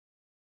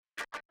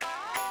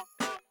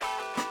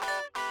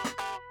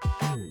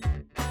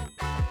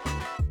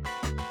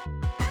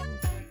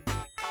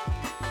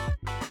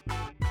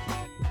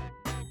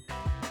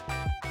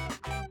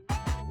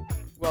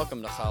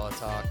Welcome to Challah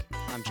Talk.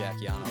 I'm Jack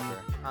Yonover,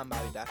 I'm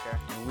Bobby Becker.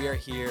 and we are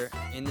here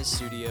in the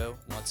studio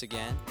once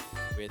again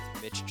with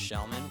Mitch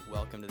Shellman.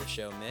 Welcome to the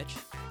show, Mitch.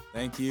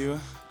 Thank you.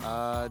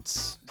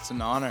 It's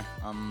an honor.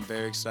 I'm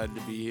very excited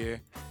to be here.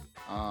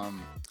 I've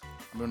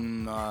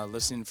been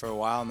listening for a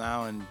while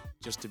now, and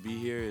just to be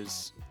here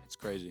it's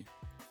crazy.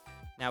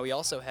 Now, we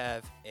also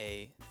have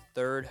a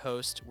third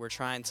host. We're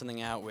trying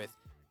something out with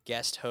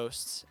guest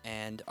hosts,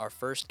 and our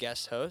first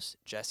guest host,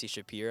 Jesse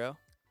Shapiro.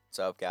 What's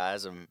up,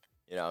 guys? I'm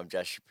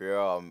Jess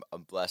Shapiro.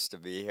 I'm blessed to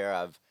be here.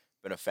 I've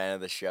been a fan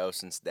of the show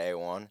since day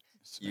one.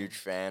 Huge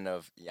fan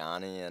of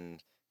Yanni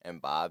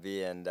and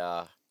Bobby, and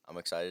I'm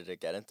excited to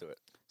get into it.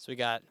 So we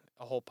got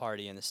a whole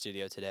party in the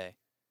studio today.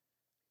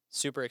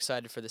 Super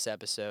excited for this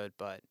episode,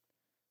 but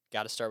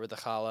got to start with the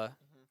challah.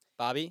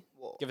 Bobby,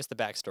 Well, give us the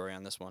backstory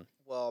on this one.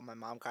 well, my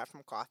mom got it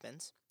from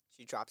Kaufman's.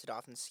 She dropped it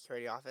off in the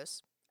security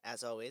office,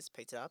 as always,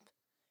 picked it up.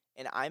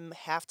 And I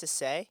have to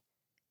say,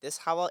 this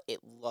challah,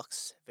 it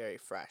looks very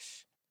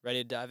fresh.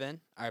 Ready to dive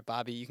in? All right,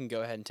 Bobby, you can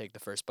go ahead and take the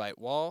first bite.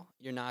 While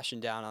you're noshing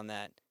down on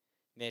that,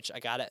 Mitch, I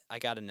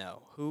gotta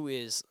know, who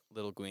is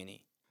Little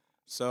Guinea?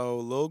 So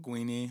Lil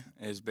Guinea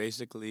is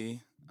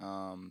basically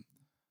a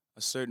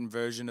certain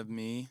version of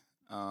me,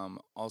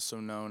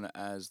 also known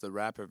as the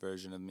rapper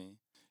version of me.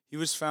 He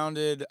was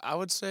founded, I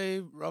would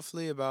say,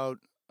 roughly about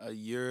a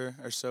year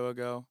or so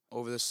ago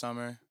over the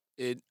summer.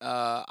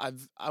 I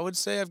would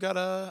say I've got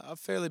a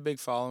fairly big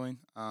following.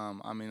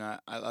 I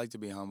like to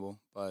be humble,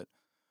 but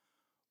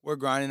we're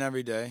grinding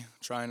every day,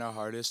 trying our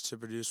hardest to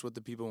produce what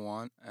the people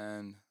want,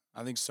 and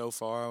I think so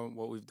far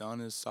what we've done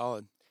is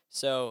solid.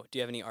 So, do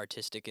you have any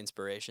artistic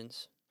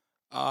inspirations?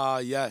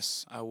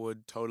 Yes, I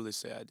would totally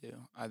say I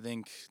do. I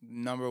think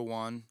number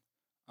one,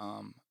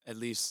 at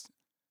least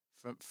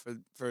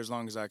for as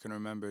long as I can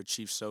remember,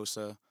 Chief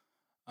Sosa,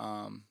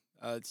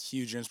 a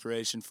huge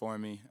inspiration for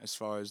me as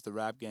far as the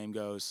rap game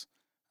goes.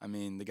 I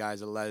mean, the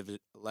guy's a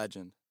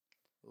legend,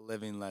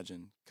 living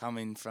legend,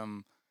 coming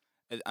from,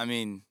 I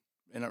mean,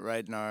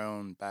 right in our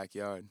own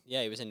backyard.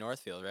 Yeah, he was in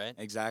Northfield, right?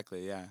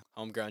 Exactly, yeah.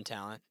 Homegrown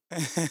talent.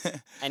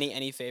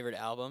 Any favorite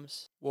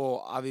albums?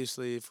 Well,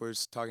 obviously, if we're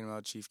talking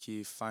about Chief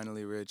Keef,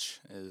 Finally Rich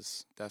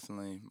is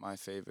definitely my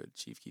favorite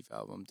Chief Keef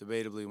album.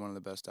 Debatably one of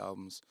the best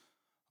albums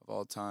of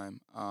all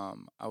time.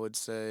 I would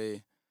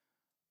say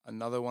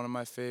another one of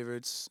my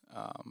favorites,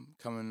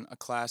 coming a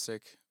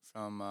classic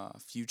from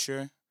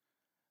Future,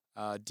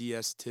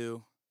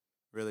 DS2,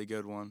 really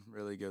good one.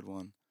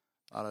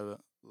 Lot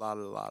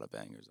of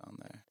bangers on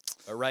there.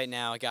 But right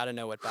now, I gotta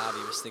know what Bobby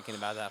was thinking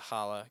about that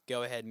challah.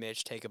 Go ahead,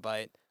 Mitch, take a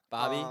bite.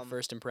 Bobby,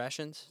 first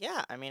impressions?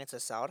 Yeah, I mean, it's a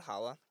solid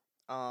challah.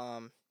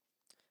 I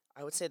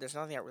would say there's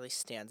nothing that really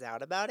stands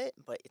out about it,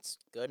 but it's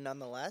good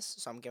nonetheless.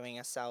 So I'm giving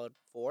a solid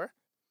 4.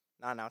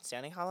 Not an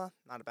outstanding challah,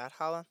 not a bad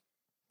challah.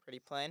 Pretty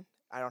plain.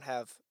 I don't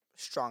have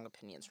strong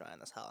opinions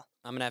around this challah.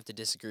 I'm gonna have to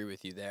disagree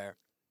with you there.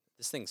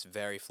 This thing's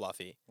very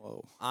fluffy.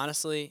 Whoa.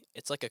 Honestly,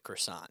 it's like a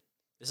croissant.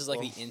 This is like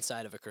Whoa. the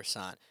inside of a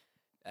croissant.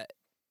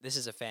 This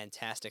is a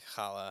fantastic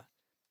challah.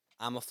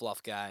 I'm a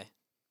fluff guy.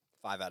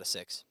 5 out of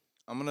 6.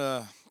 I'm going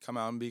to come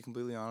out and be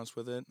completely honest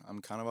with it.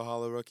 I'm kind of a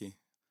hollow rookie.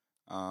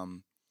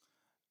 And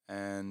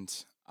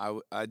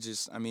I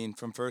mean,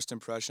 from first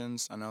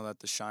impressions, I know that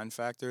the shine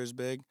factor is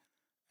big,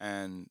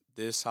 and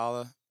this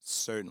challah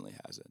certainly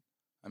has it.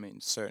 I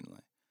mean,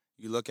 certainly.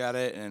 You look at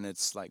it, and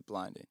it's, like,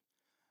 blinding.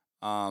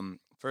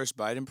 First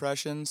bite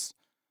impressions,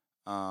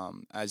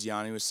 as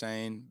Yanni was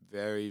saying,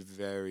 very,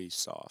 very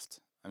soft.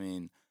 I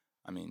mean,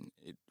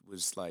 it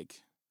was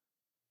like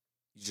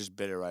you just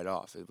bit it right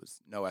off. It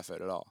was no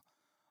effort at all.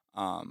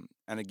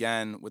 And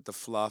again, with the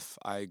fluff,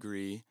 I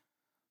agree.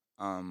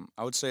 I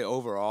would say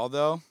overall,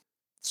 though,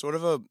 sort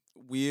of a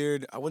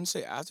weird, I wouldn't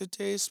say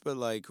aftertaste, but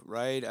like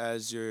right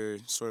as you're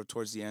sort of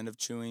towards the end of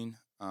chewing,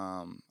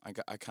 I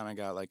kind of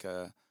got like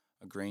a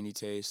grainy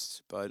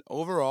taste. But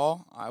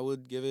overall, I'd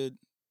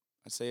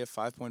say a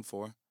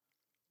 5.4.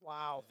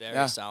 Wow.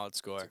 Very solid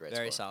score. That's a great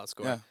Very score. solid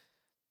score. Yeah.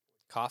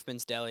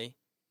 Kaufman's Deli.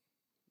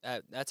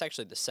 That's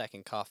actually the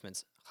second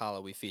Kaufman's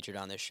challah we featured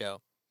on this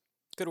show.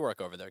 Good work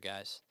over there,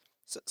 guys.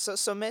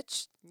 So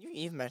Mitch,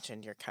 you've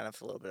mentioned you're kind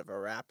of a little bit of a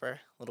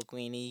rapper. Little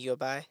Guinea you go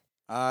by.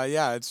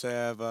 Yeah, I'd say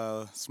I have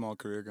a small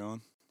career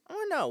going. I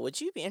don't know. Would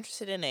you be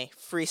interested in a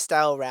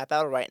freestyle rap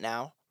battle right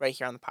now, right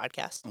here on the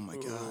podcast? Oh my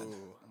god.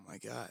 Ooh. Oh my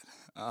god.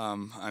 I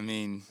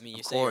mean, I mean, you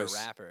of say you're a course.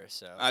 rapper,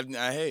 so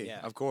Hey,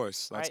 Yeah. of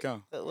course. Let's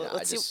Alright. go. Yeah,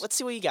 Let's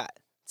see what you got.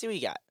 See what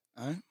you got.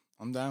 All right,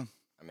 I'm down.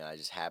 I mean, I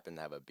just happen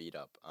to have a beat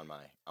up on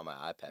my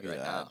iPad right Yeah,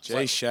 now. Jay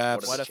What-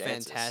 Shaps. what are what the a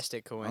chances?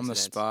 fantastic coincidence. On the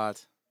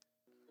spot.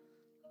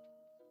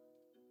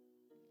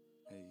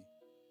 Hey.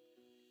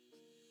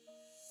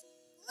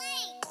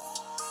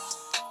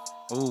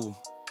 Ooh,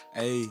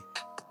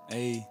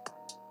 hey.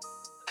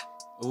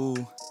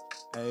 Ooh,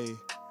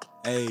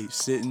 hey.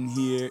 Sitting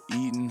here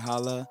eating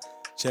holla.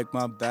 Check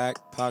my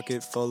back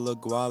pocket full of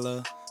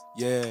guala.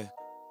 Yeah,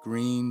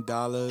 green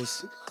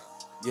dollars.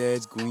 Yeah,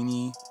 it's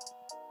Guinea.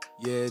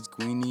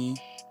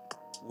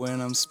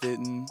 When I'm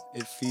spitting,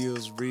 it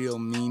feels real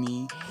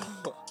meanie.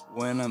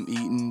 When I'm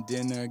eating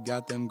dinner,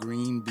 got them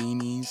green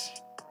beanies.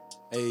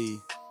 Hey,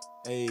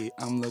 hey,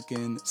 I'm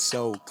looking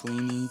so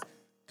cleany.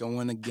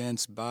 Going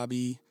against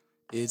Bobby,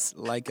 it's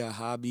like a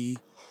hobby.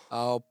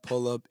 I'll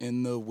pull up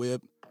in the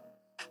whip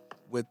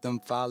with them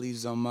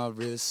follies on my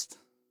wrist.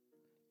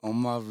 On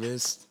my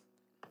wrist.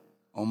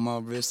 On my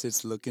wrist,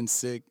 it's looking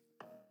sick.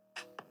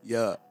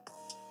 Yeah.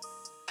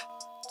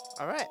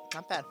 All right,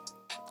 not bad.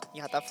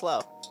 You got that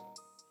flow.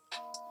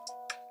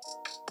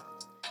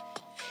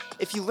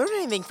 If you learn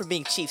anything from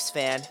being Chiefs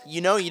fan,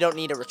 you know you don't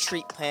need a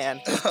retreat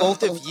plan.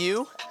 Both of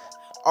you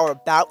are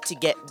about to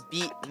get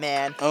beat,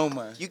 man. Oh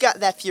my. You got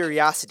that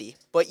furiosity,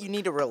 but you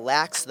need to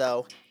relax,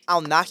 though.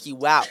 I'll knock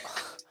you out.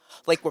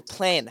 Like we're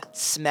playing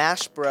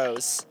Smash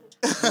Bros.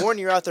 Warn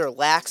you're out there,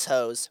 lax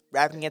hose.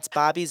 Rapping against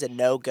Bobby's a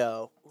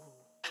no-go.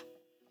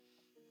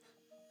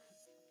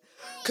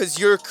 Cause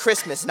you're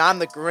Christmas and I'm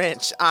the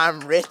Grinch.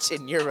 I'm rich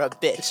and you're a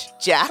bitch.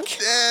 Jack,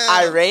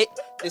 I rate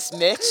this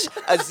Mitch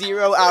a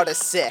 0 out of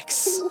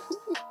 6.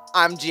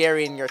 I'm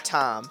Jerry and you're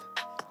Tom.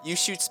 You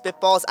shoot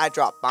spitballs, I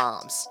drop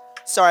bombs.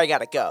 Sorry, I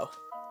gotta go.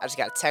 I just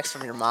got a text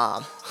from your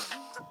mom.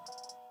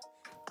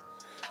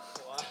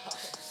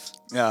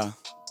 Yeah.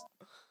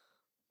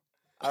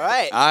 All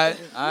right. I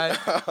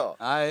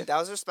That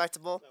was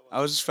respectable.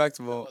 I was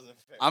respectable.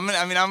 I'm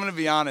gonna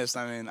be honest.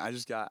 I mean, I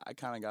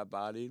kind of got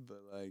bodied,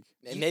 but like,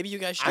 And maybe you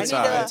guys I should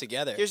need put to- it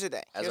together. Here's the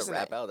thing. As Here's a the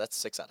rap thing. out, that's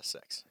 6 out of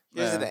 6.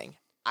 Here's the Yeah. thing.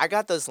 I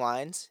got those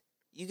lines.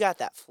 You got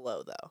that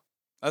flow, though.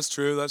 that's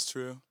true. That's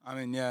true. I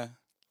mean, yeah.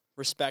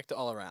 Respect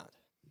all around.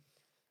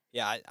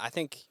 Yeah, I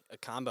think a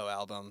combo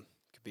album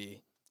could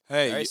be.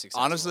 Hey, Very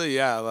successful. honestly,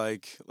 yeah.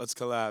 Like, let's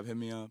collab. Hit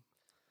me up.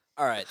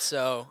 All right,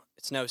 so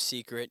it's no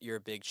secret you're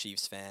a big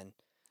Chiefs fan.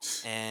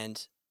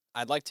 And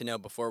I'd like to know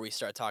before we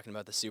start talking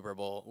about the Super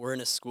Bowl, we're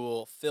in a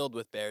school filled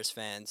with Bears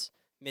fans,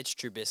 Mitch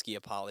Trubisky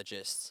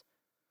apologists.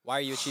 Why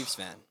are you a Chiefs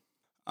fan?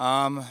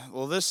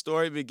 Well, this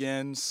story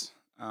begins,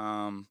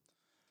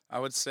 I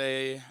would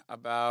say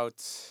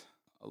about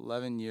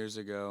 11 years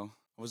ago.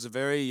 I was a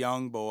very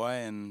young boy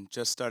and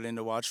just starting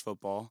to watch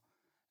football,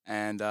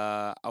 and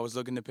I was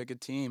looking to pick a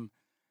team,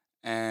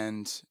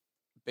 and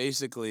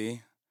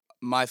basically,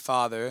 my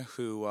father,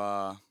 who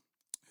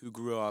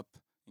grew up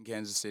in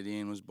Kansas City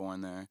and was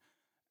born there,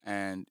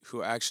 and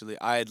who actually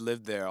I had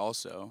lived there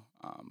also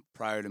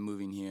prior to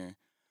moving here,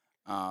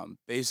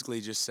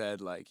 basically just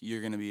said like,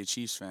 "You're gonna be a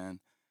Chiefs fan,"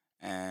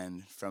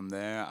 and from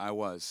there I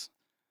was.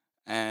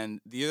 And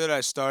the year that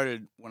I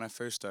started, when I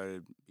first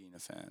started being a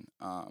fan,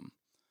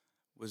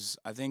 was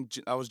I think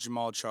that was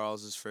Jamal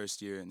Charles's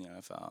first year in the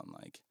NFL, and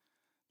like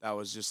that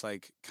was just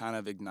like kind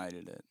of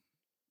ignited it.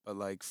 But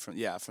like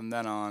from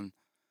then on,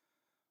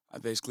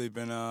 I've basically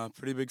been a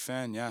pretty big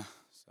fan. Yeah.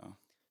 So.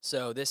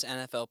 So this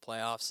NFL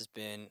playoffs has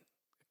been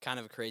kind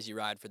of a crazy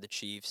ride for the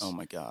Chiefs. Oh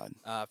my God.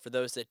 For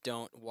those that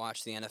don't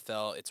watch the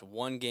NFL, it's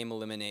one game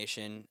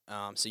elimination.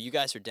 So you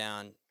guys are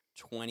down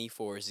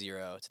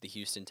 24-0 to the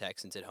Houston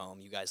Texans at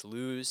home. You guys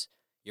lose,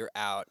 you're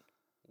out.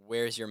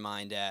 Where's your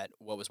mind at?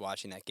 What was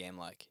watching that game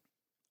like?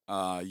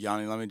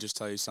 Yanni, let me just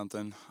tell you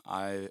something.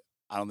 I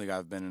don't think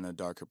I've been in a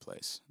darker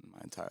place in my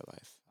entire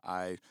life.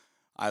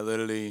 I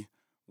literally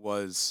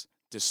was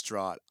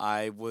distraught.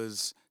 I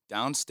was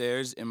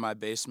downstairs in my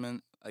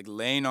basement, like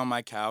laying on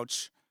my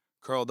couch,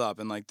 curled up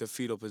in like the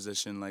fetal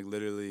position, like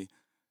literally,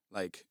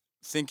 like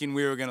thinking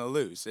we were gonna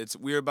lose.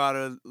 We were about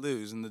to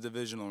lose in the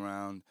divisional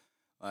round,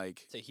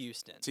 like To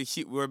Houston.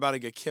 we were about to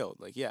get killed.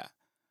 Like yeah,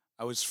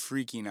 I was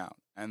freaking out,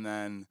 and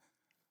then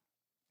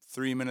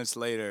 3 minutes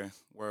later,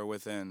 we're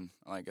within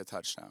like a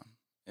touchdown.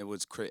 It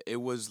was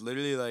It was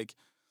literally like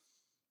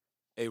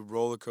a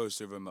roller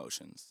coaster of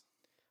emotions.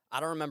 I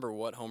don't remember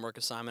what homework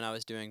assignment I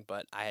was doing,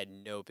 but I had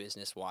no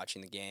business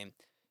watching the game.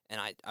 And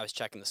I was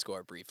checking the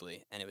score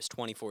briefly, and it was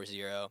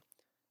 24-0.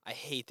 I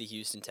hate the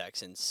Houston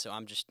Texans, so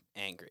I'm just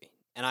angry.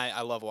 And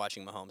I love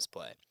watching Mahomes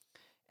play.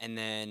 And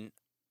then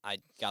I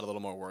got a little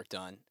more work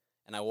done,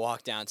 and I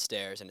walked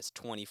downstairs, and it's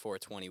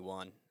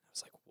 24-21. I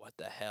was like, what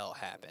the hell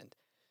happened?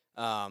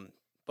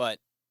 But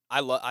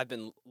I've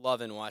been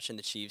loving watching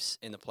the Chiefs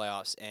in the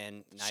playoffs,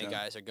 and now you Sure.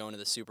 guys are going to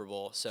the Super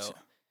Bowl. So Sure.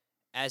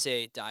 as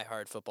a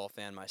diehard football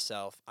fan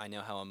myself, I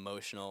know how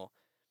emotional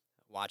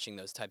watching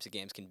those types of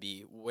games can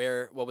be.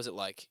 What was it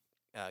like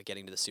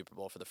getting to the Super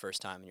Bowl for the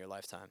first time in your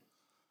lifetime?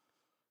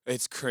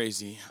 It's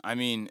crazy. I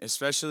mean,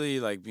 especially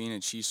like being a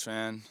Chiefs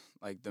fan,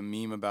 like the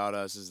meme about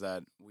us is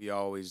that we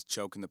always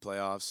choke in the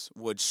playoffs,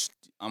 which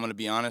I'm gonna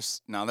be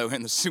honest, now that we're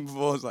in the Super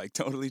Bowl is like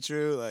totally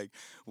true. Like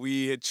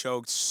we had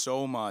choked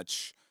so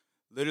much.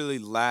 Literally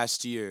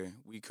last year,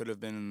 we could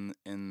have been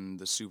in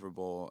the Super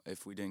Bowl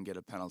if we didn't get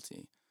a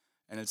penalty.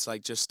 And it's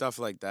like just stuff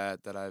like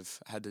that that I've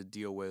had to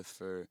deal with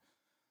for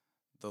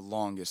the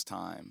longest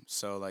time.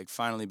 So like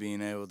finally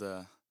being able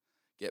to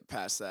get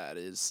past that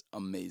is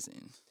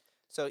amazing.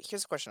 So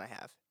here's a question I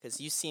have, because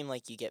you seem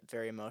like you get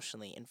very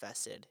emotionally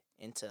invested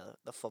into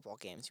the football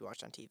games you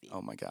watch on TV.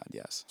 Oh my God,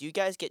 yes. Do you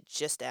guys get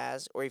just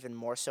as, or even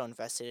more so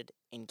invested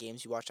in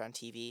games you watch on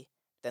TV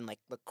than like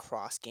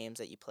lacrosse games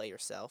that you play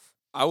yourself?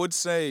 I would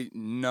say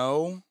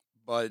no,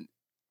 but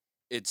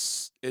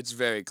it's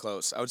very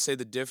close. I would say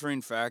the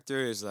differing factor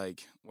is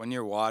like when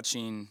you're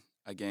watching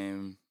a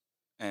game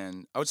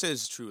And I would say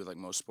this is true with like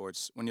most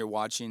sports. When you're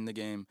watching the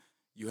game,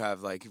 you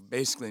have like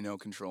basically no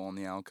control on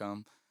the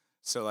outcome.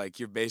 So like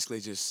you're basically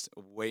just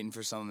waiting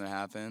for something to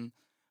happen.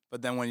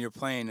 But then when you're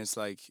playing, it's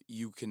like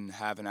you can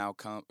have an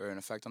outcome or an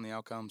effect on the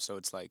outcome. So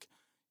it's like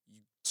you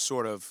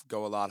sort of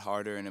go a lot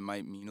harder and it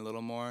might mean a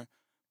little more,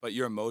 but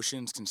your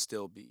emotions can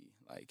still be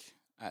like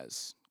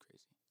as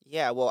crazy.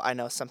 Yeah, well, I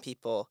know some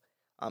people,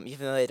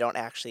 even though they don't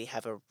actually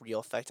have a real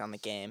effect on the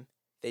game,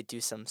 they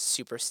do some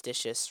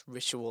superstitious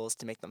rituals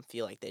to make them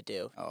feel like they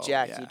do. Oh,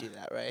 Jack, yeah. you do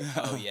that, right?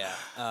 Oh yeah.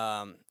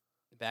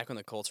 Back when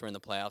the Colts were in the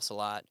playoffs a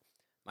lot,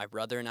 my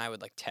brother and I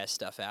would like test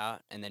stuff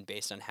out, and then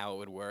based on how it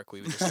would work,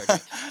 we would just start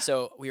doing.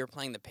 So we were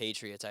playing the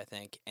Patriots, I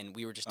think, and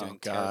we were just Oh, doing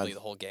God. terribly the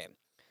whole game.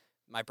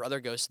 My brother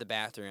goes to the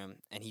bathroom,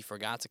 and he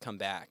forgot to come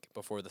back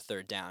before the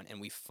third down,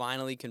 and we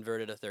finally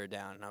converted a third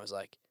down, and I was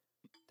like,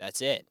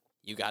 "That's it.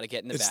 You got to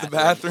get in the It's the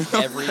bathroom,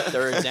 bathroom. every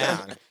third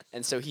down."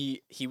 And so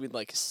he would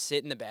like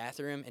sit in the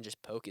bathroom and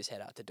just poke his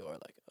head out the door,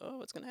 like, "Oh,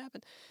 what's gonna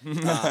happen?"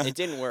 It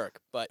didn't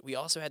work, but we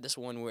also had this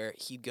one where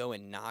he'd go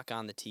and knock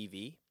on the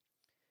TV,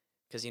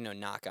 because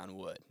knock on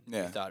wood.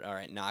 Yeah. We thought, all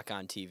right, knock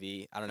on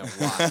TV. I don't know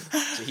why.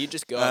 So he'd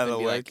just go up That'll and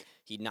be work. like,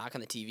 he'd knock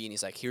on the TV and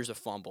he's like, "Here's a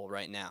fumble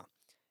right now."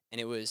 And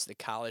it was the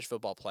college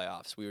football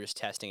playoffs. We were just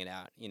testing it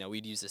out.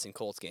 We'd use this in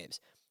Colts games.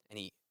 And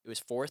it was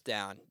fourth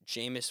down.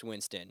 Jameis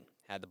Winston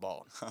had the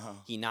ball.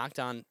 He knocked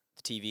on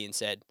the TV and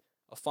said,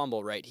 "A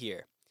fumble right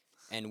here."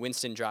 And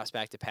Winston drops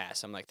back to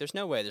pass. I'm like, there's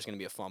no way there's going to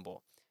be a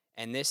fumble.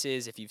 And this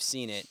is, if you've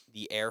seen it,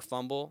 the air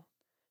fumble.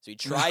 So he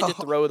tried to No.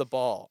 throw the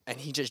ball, and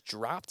he just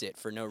dropped it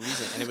for no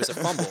reason, and it was a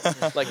fumble.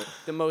 Like,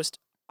 the most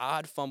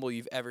odd fumble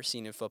you've ever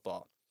seen in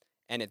football.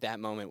 And at that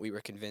moment, we were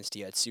convinced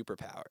he had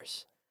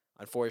superpowers.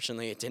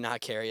 Unfortunately, it did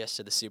not carry us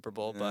to the Super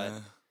Bowl, but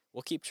Yeah.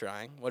 we'll keep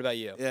trying. What about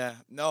you? Yeah,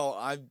 no,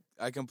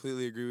 I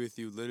completely agree with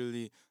you.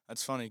 Literally,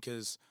 that's funny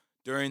because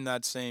during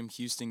that same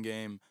Houston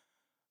game,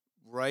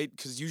 right?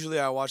 Because usually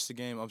I watch the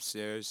game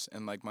upstairs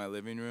in like my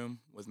living room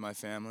with my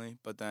family,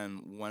 but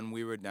then when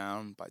we were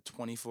down by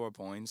 24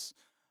 points,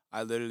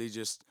 I literally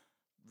just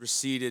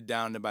receded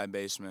down to my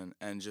basement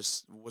and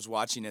just was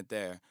watching it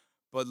there.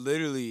 But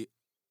literally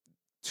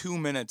 2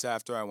 minutes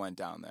after I went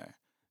down there,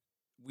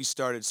 we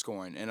started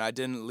scoring, and I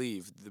didn't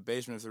leave the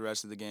basement for the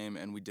rest of the game,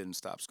 and we didn't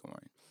stop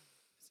scoring.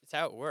 It's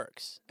how it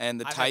works.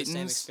 And the I've had the same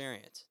Titans,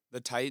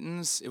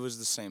 experience. it was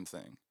the same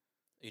thing.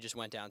 You just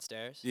went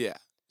downstairs? Yeah.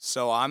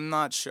 So I'm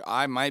not sure.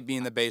 I might be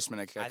in the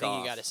basement at kickoff. I think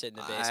you got to sit in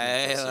the basement.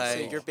 I, for the Super like- So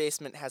Bowl. your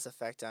basement has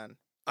effect on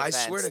I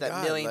events swear to that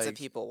God, millions of like-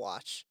 people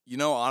watch.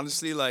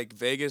 Honestly, like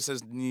Vegas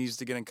needs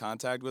to get in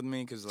contact with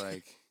me because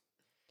like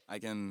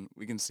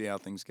we can see how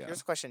things go.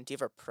 Here's a question: do you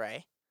ever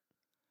pray?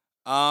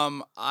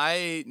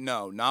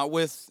 Not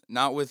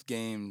with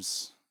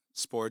games,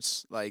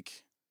 sports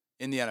like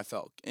in the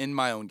NFL. In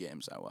my own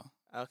games, I will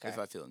Okay, if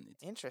I feel the need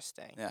to.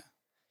 interesting. Yeah.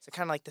 So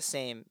kind of like the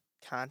same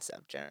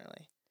concept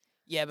generally.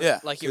 Yeah, but Yeah,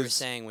 like you were 'cause-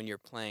 saying, when you're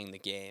playing the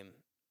game,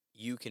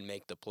 you can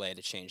make the play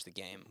to change the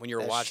game. When you're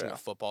That's watching true. a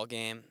football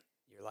game,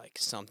 you're like,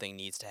 something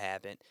needs to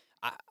happen.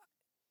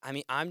 I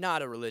mean, I'm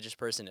not a religious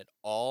person at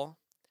all,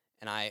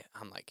 and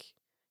I'm like,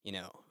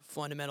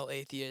 fundamental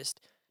atheist.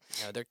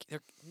 There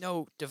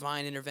no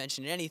divine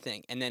intervention in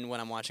anything. And then when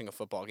I'm watching a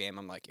football game,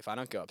 I'm like, if I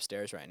don't go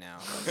upstairs right now,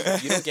 like,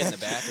 if you don't get in the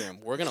bathroom,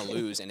 we're gonna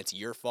lose, and it's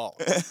your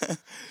fault.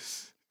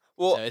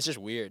 Well, So it's just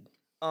weird.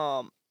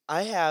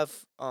 I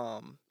have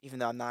even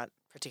though I'm not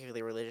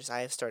particularly religious,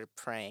 I have started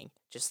praying.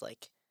 Just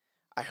like,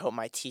 I hope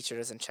my teacher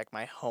doesn't check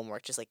my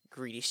homework. Just like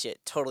greedy shit,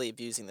 totally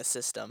abusing the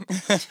system.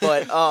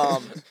 But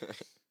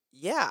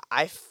yeah,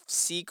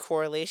 see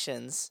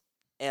correlations,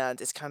 and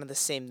it's kind of the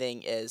same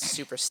thing as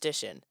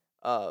superstition.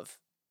 Of,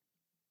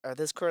 are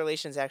those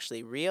correlations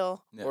actually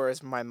real, Yeah. or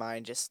is my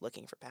mind just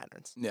looking for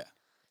patterns? Yeah.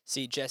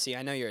 See, Jesse,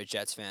 I know you're a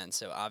Jets fan,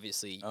 so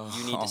obviously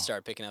you need to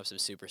start picking up some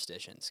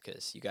superstitions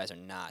because you guys are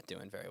not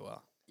doing very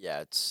well. Yeah,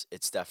 it's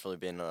definitely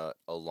been a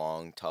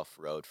long, tough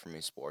road for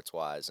me sports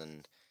wise,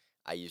 and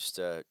I used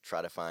to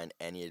try to find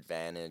any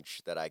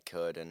advantage that I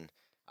could, and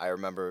I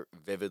remember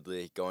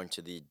vividly going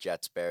to the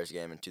Jets Bears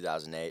game in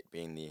 2008,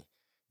 being the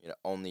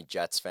only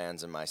Jets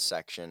fans in my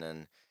section,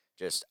 and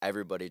just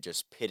everybody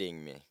just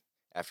pitying me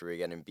after we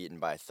getting beaten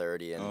by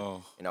 30, and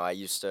Oh. I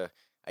used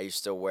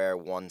to wear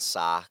one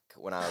sock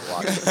when I would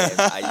watch the games.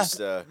 I used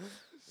to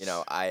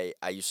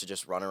I used to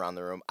just run around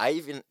the room. I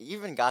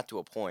even got to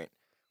a point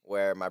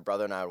where my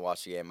brother and I would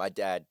watch the game. My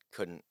dad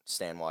couldn't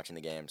stand watching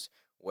the games,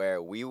 where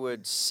we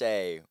would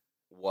say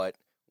what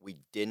we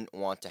didn't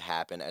want to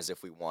happen as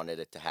if we wanted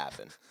it to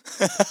happen.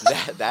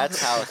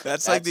 That's how.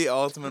 That's like the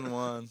ultimate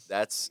one.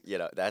 That's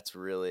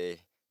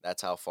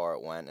that's how far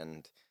it went.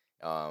 And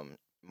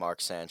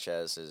Mark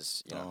Sanchez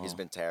is he's Oh.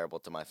 been terrible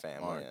to my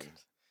family. Mark.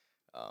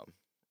 And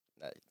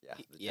the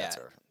Yeah, Jets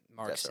are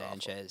Mark Jets are awful.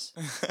 Sanchez,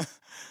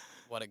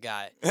 what a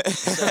guy.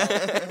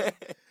 So,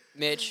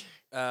 Mitch,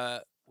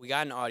 we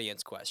got an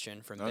audience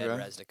question from Ben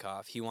Okay.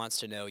 Reznikov. He wants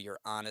to know your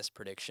honest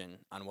prediction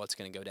on what's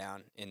going to go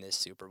down in this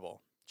Super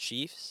Bowl.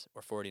 Chiefs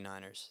or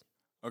 49ers?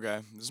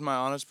 Okay, this is my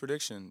honest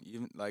prediction.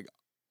 Even like,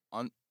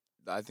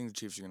 I think the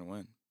Chiefs are gonna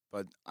win.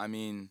 But I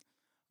mean,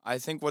 I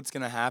think what's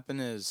going to happen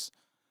is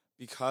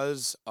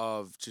because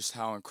of just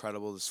how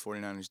incredible this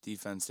 49ers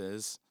defense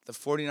is, the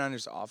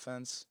 49ers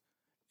offense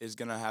is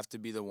going to have to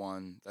be the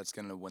one that's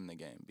going to win the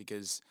game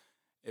because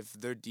if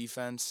their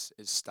defense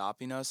is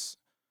stopping us,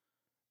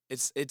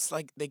 it's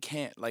like they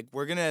can't. Like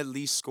we're going to at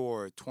least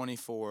score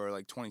 24 or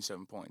like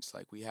 27 points.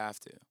 Like we have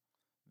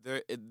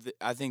to.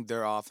 I think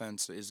their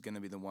offense is going to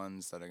be the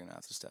ones that are going to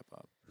have to step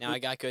up. Now I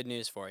got good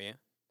news for you.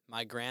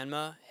 My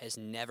grandma has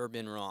never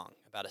been wrong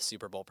about a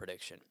Super Bowl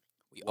prediction.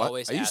 We What?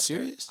 always Are you ask her.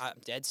 serious? I'm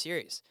dead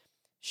serious.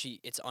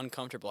 It's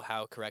uncomfortable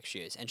how correct she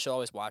is, and she'll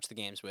always watch the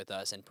games with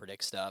us and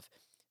predict stuff.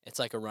 It's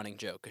like a running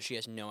joke because she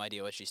has no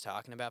idea what she's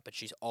talking about, but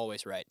she's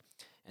always right.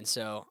 And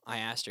so I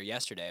asked her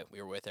yesterday. We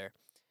were with her,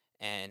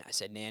 and I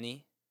said,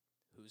 "Nanny,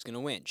 who's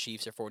gonna win,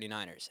 Chiefs or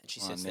 49ers?" And she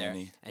Come on, sits there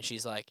Nanny. and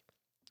she's like,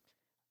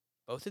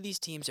 "Both of these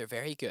teams are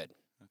very good,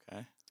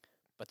 Okay.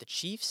 but the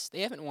Chiefs,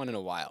 they haven't won in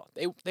a while.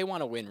 They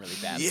want to win really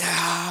badly."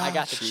 Yeah. I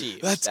got the She-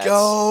 Chiefs. Let's That's-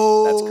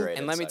 go. that's great.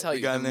 And let me insight. tell We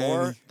you, got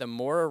Nanny. the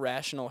more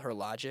irrational her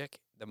logic,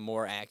 the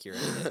more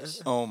accurate it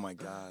is. Oh my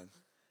God.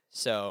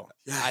 So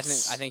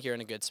Yes. I think you're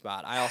in a good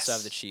spot. I also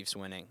have the Yes. Chiefs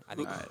winning. I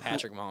think Alright.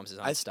 Patrick Mahomes is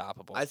I th-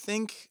 unstoppable. I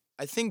think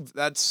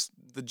that's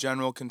the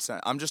general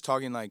consent. I'm just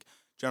talking like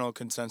general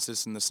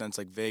consensus in the sense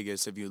like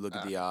Vegas. If you look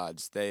at the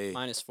odds, they.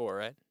 -4,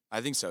 right?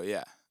 I think so.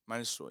 Yeah.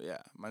 -4.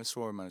 Yeah.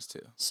 -4,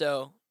 -2.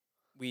 So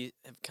we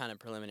have kind of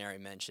preliminary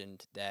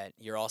mentioned that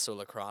you're also a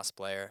lacrosse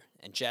player,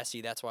 and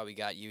Jesse, that's why we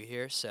got you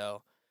here.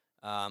 So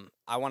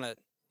I want to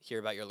hear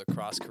about your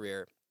lacrosse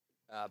career.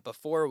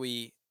 Before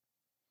we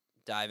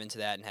dive into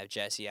that and have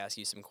Jesse ask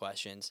you some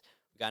questions,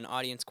 we got an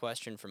audience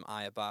question from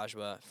Aya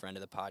Bajwa, friend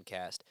of the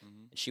podcast,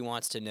 and she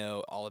wants to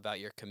know all about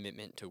your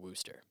commitment to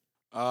Worcester.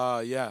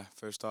 Yeah.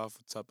 First off,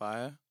 what's up,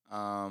 Aya?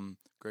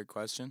 Great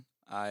question.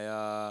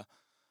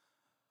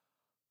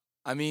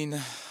 I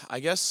mean, I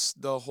guess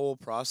the whole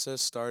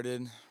process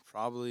started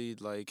probably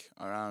like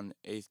around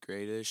 8th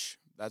grade-ish.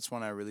 That's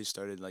when I really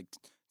started like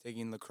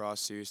taking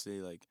lacrosse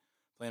seriously, like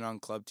playing on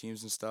club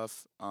teams and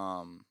stuff.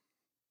 And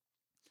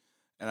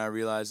I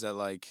realized that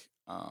like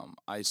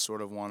I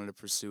sort of wanted to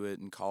pursue it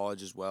in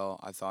college as well.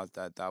 I thought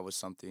that that was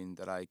something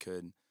that I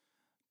could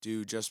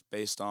do just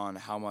based on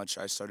how much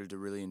I started to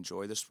really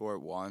enjoy the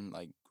sport. One,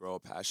 like grow a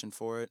passion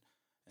for it,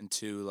 and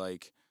two,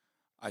 like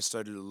I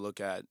started to look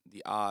at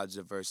the odds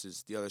of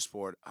versus the other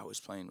sport I was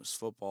playing was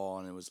football,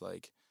 and it was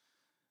like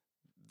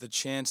the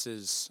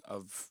chances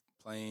of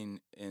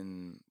playing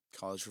in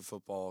college for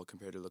football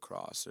compared to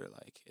lacrosse are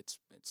like it's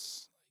like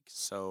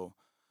so.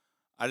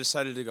 I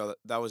decided to go.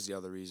 That was the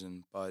other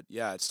reason, but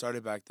yeah, it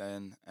started back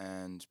then,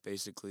 and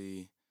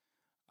basically,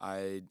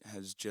 I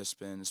has just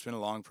been. It's been a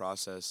long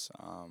process.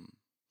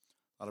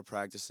 A lot of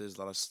practices, a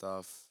lot of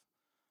stuff.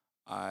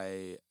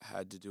 I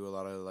had to do a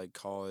lot of like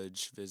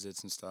college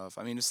visits and stuff.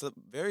 I mean, it's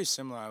very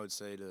similar, I would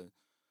say, to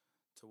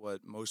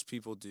what most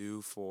people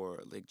do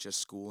for like just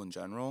school in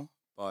general,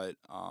 but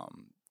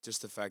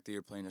just the fact that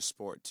you're playing a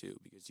sport too,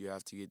 because you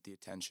have to get the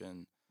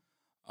attention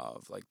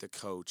of like the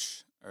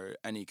coach or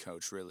any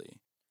coach really.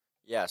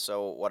 Yeah,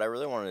 so what I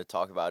really wanted to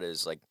talk about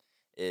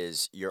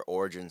is your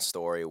origin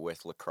story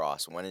with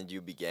lacrosse. When did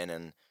you begin,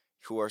 and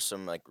who are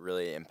some like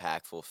really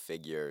impactful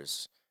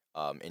figures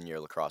in your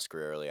lacrosse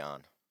career early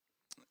on?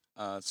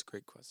 That's a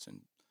great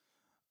question.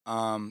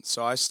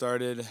 So I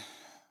started,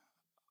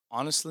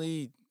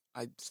 honestly,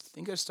 I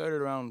think I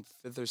started around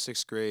 5th or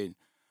 6th grade.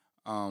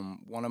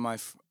 One of my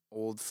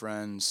old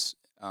friends,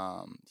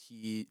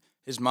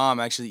 his mom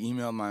actually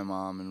emailed my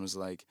mom and was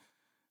like,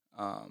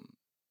 um,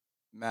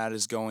 Matt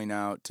is going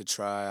out to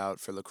try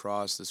out for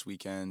lacrosse this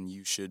weekend.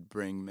 You should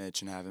bring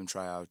Mitch and have him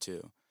try out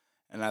too.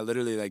 And I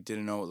literally like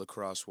didn't know what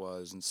lacrosse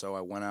was, and so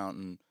I went out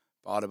and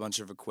bought a bunch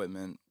of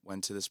equipment,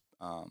 went to this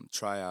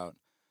tryout,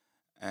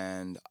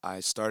 and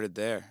I started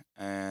there.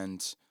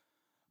 And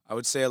I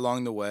would say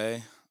along the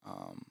way,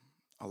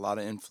 a lot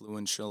of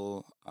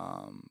influential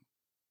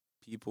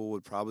people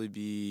would probably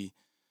be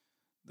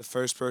the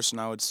first person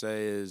I would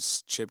say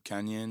is Chip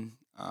Kenyon.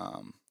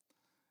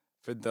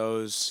 For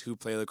those who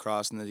play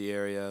lacrosse in the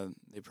area,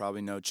 they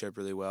probably know Chip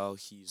really well.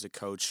 He's a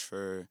coach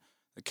for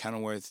the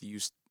Kenilworth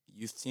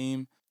youth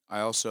team. I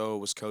also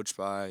was coached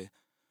by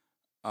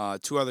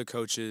two other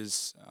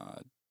coaches,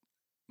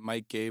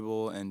 Mike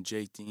Gable and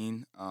Jake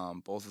Dean.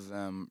 Both of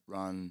them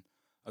run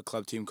a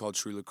club team called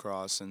True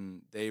Lacrosse,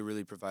 and they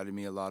really provided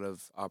me a lot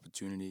of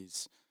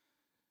opportunities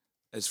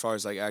as far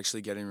as like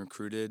actually getting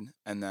recruited.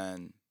 And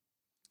then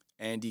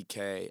Andy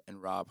Kay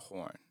and Rob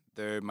Horn,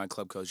 they're my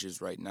club coaches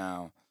right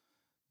now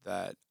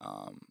that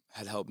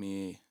had helped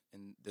me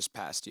in this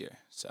past year.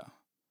 So,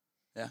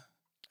 yeah.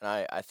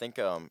 And I think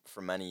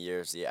for many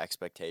years the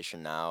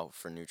expectation now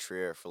for New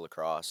Trier for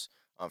lacrosse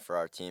for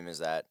our team is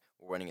that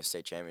we're winning a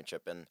state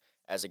championship. And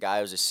as a guy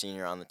who's a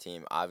senior on the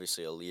team,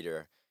 obviously a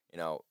leader, you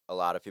know, a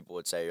lot of people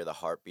would say you're the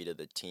heartbeat of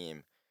the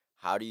team.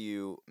 How do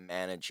you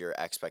manage your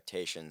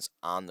expectations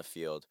on the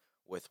field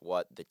with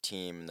what the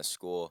team and the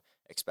school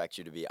expect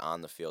you to be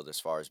on the field as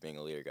far as being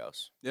a leader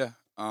goes? Yeah,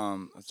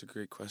 that's a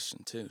great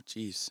question too.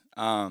 Jeez.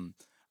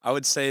 I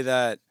would say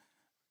that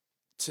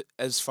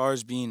as far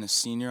as being a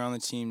senior on the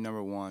team,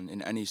 number one,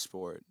 in any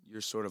sport,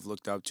 you're sort of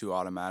looked up to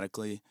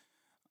automatically.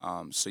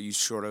 So you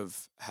sort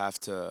of have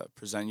to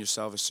present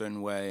yourself a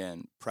certain way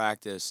and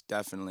practice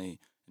definitely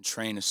and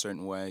train a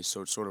certain way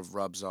so it sort of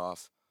rubs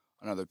off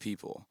on other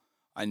people.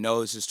 I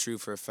know this is true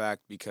for a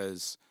fact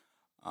because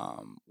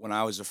when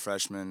I was a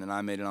freshman and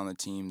I made it on the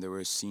team, there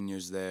were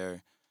seniors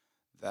there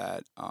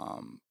that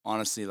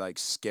honestly like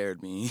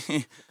scared me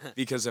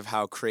because of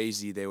how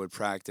crazy they would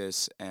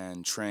practice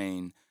and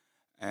train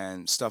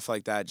and stuff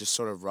like that just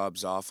sort of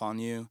rubs off on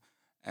you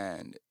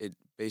and it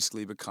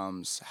basically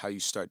becomes how you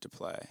start to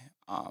play.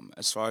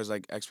 As far as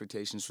like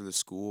expectations for the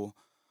school,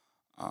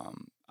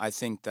 I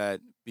think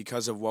that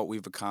because of what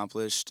we've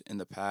accomplished in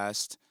the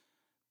past,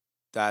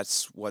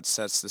 that's what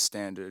sets the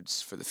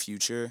standards for the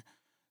future.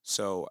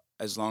 So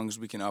as long as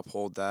we can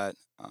uphold that,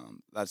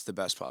 that's the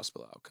best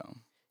possible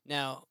outcome.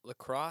 Now,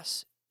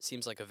 lacrosse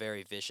seems like a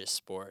very vicious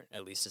sport,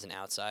 at least as an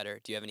outsider.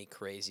 Do you have any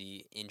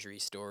crazy injury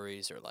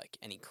stories or like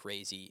any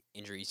crazy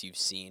injuries you've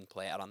seen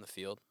play out on the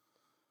field?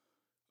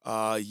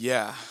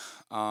 Yeah.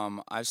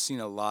 I've seen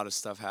a lot of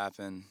stuff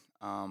happen.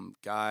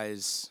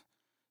 Guys,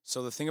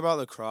 so the thing about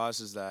lacrosse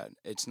is that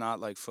it's not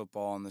like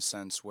football in the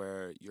sense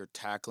where you're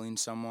tackling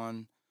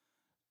someone.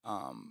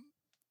 Um,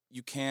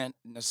 you can't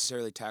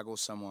necessarily tackle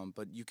someone,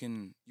 but you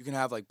can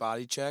have like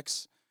body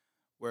checks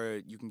where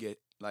you can get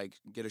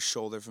a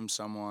shoulder from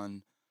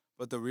someone.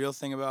 But the real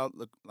thing about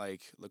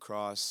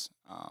lacrosse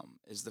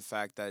is the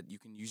fact that you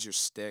can use your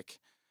stick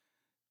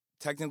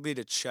technically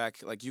to check.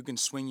 Like you can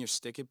swing your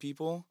stick at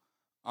people,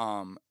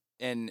 um,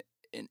 and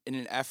in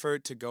an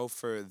effort to go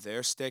for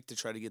their stick to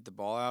try to get the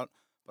ball out.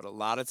 But a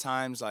lot of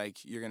times,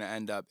 like you're gonna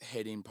end up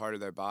hitting part of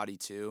their body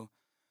too.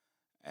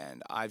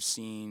 And I've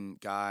seen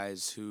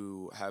guys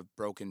who have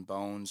broken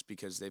bones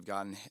because they've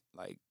gotten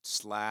like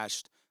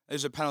slashed.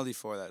 There's a penalty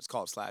for that. It's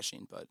called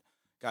slashing, but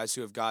guys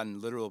who have gotten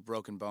literal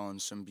broken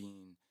bones from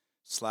being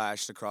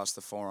slashed across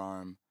the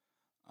forearm.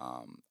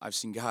 I've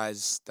seen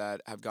guys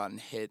that have gotten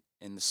hit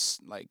in the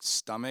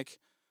stomach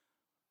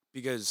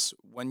because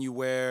when you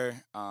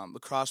wear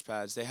lacrosse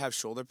pads, they have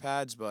shoulder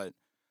pads, but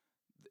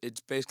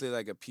it's basically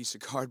like a piece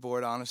of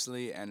cardboard,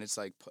 honestly, and it's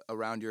like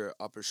around your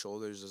upper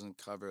shoulders, doesn't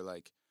cover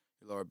like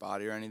your lower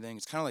body or anything.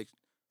 It's kind of like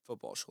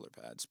football shoulder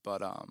pads,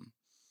 but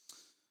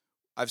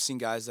I've seen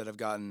guys that have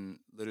gotten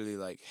literally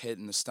like hit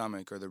in the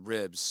stomach or the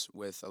ribs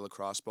with a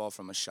lacrosse ball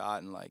from a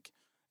shot, and like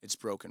it's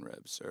broken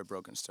ribs or a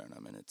broken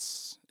sternum, and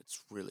it's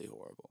really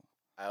horrible.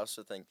 I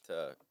also think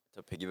to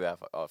piggyback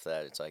off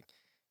that, it's like,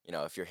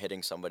 if you're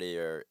hitting somebody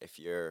or if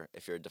you're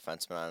a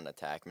defenseman on an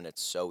attackman,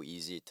 it's so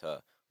easy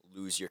to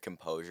lose your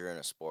composure in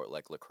a sport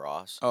like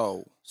lacrosse.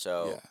 Oh,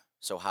 So yeah.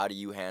 so how do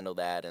you handle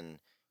that in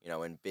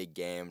in big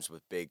games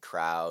with big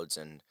crowds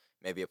and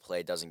maybe a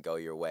play doesn't go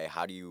your way?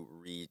 How do you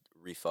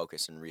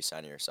refocus and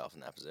recenter yourself in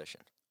that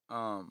position?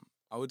 Um,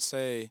 I would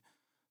say,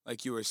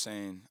 like you were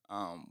saying,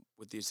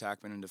 with the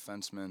attackman and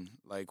defenseman,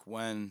 like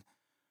when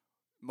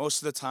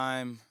most of the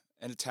time,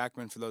 an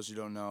attackman, for those who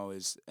don't know,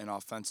 is an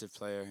offensive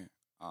player.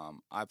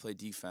 I play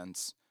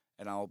defense,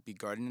 and I'll be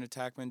guarding an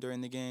attackman during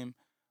the game.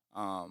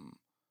 Um,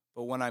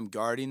 but when I'm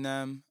guarding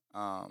them,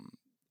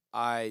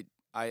 I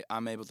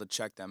I'm able to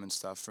check them and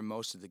stuff for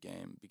most of the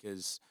game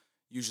because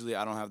usually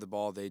I don't have the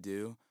ball, they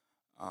do.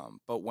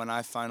 But when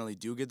I finally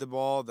do get the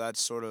ball,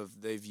 that's sort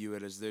of they view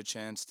it as their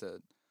chance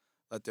to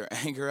let their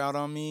anger out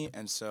on me,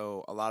 and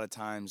so a lot of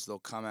times they'll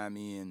come at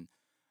me and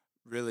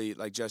really,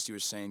 like Jesse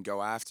was saying,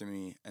 go after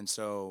me. And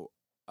so,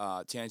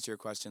 to answer your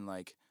question,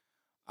 like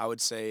I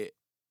would say,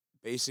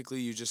 basically,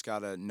 you just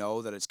gotta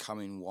know that it's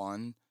coming.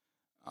 One,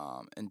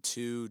 and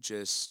two,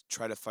 just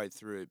try to fight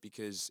through it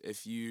because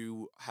if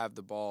you have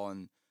the ball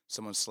and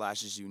someone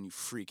slashes you and you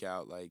freak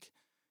out, like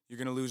you're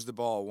gonna lose the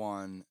ball.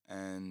 One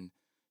and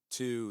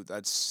two,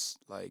 that's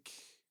like,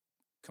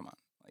 come on,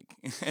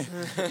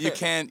 like you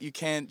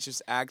can't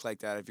just act like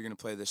that if you're gonna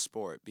play this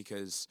sport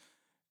because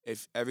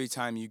if every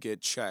time you get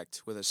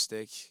checked with a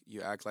stick,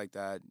 you act like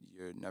that,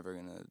 you're never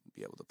gonna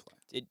be able to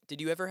play. Did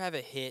you ever have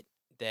a hit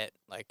that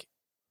like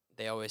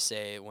they always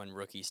say when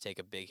rookies take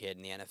a big hit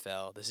in the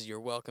NFL, this is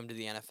your welcome to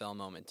the NFL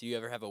moment. Do you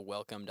ever have a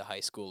welcome to high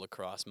school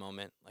lacrosse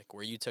moment, like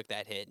where you took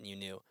that hit and you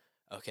knew,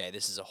 okay,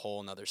 this is a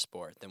whole nother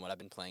sport than what I've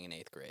been playing in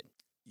eighth grade?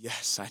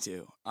 Yes, I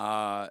do.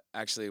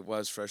 Actually, it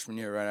was freshman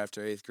year, right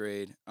after eighth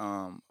grade.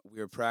 We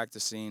were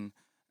practicing,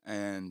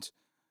 and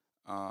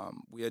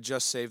we had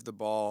just saved the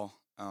ball,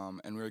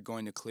 and we were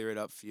going to clear it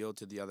upfield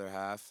to the other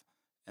half.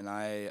 And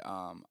I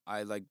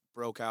like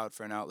broke out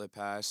for an outlet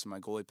pass, and my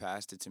goalie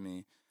passed it to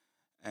me,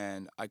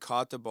 and I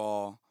caught the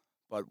ball.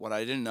 But what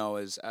I didn't know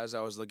is, as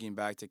I was looking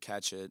back to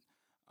catch it,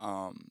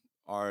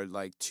 our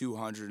like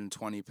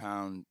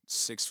 220-pound,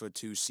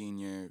 6'2"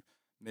 senior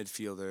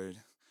midfielder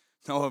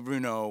Noah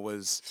Bruno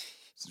was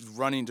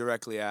running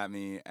directly at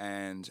me,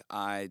 and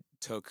I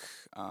took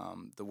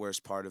the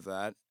worst part of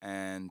that,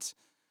 and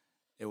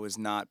it was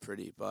not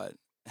pretty, but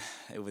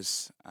it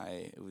was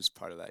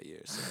part of that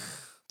year. So.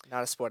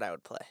 Not a sport I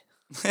would play,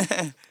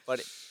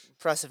 but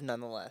impressive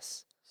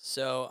nonetheless.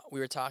 So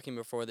we were talking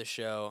before the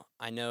show.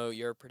 I know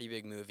you're a pretty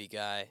big movie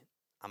guy.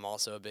 I'm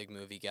also a big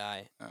movie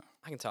guy. Oh.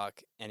 I can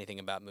talk anything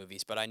about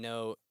movies, but I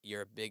know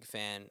you're a big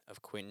fan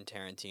of Quentin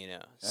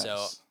Tarantino. So,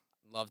 Yes.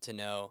 love to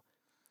know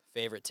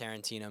favorite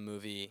Tarantino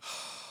movie.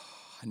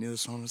 I knew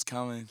this one was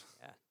coming.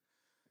 Yeah.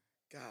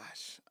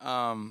 Gosh.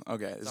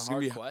 Okay. It's This a is gonna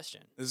hard be.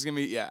 question. This is gonna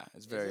be. Yeah.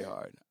 It's very it?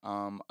 hard.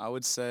 I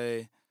would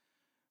say,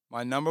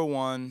 my number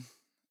one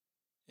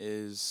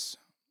is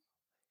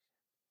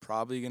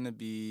probably gonna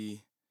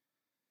be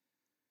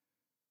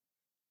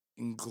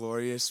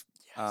Inglorious.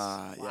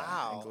 Yes. Yeah.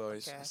 Wow,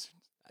 Inglorious. okay.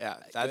 Yeah.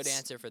 Good That's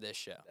answer for this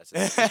show. That's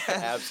it.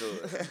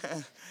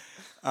 Absolutely.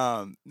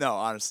 No,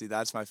 honestly,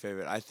 that's my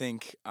favorite. I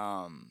think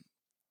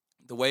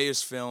the way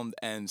it's filmed,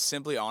 and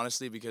simply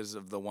honestly because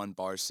of the one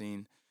bar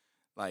scene,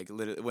 like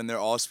literally when they're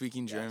all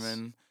speaking Yes.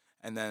 German,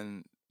 and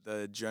then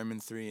the German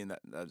three, and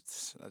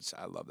that's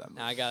I love that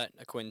movie. Now, I got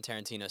a Quentin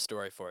Tarantino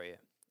story for you.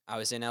 I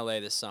was in LA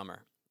this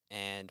summer,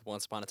 and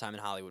Once Upon a Time in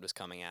Hollywood was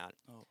coming out.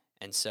 Oh.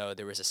 And so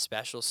there was a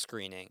special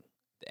screening,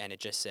 and it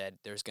just said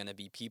there's going to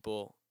be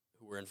people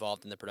who were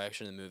involved in the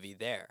production of the movie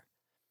there.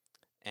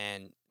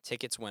 And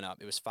tickets went up.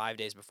 It was 5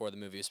 days before the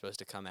movie was supposed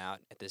to come out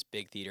at this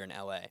big theater in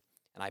LA.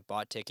 And I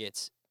bought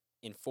tickets.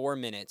 In 4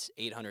 minutes,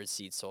 800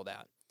 seats sold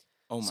out.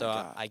 Oh my so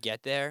god. I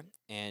get there,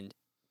 and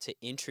to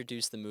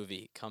introduce the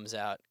movie comes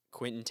out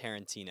Quentin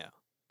Tarantino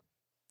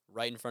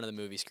right in front of the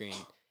movie screen.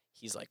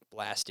 He's like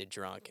blasted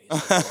drunk. And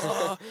he's like,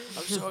 "Oh,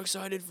 I'm so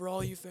excited for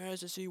all you fans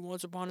to see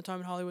Once Upon a Time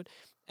in Hollywood."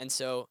 And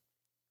so,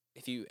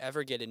 if you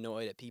ever get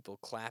annoyed at people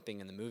clapping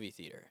in the movie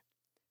theater,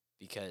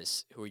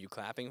 because who are you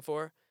clapping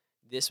for?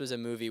 This was a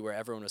movie where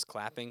everyone was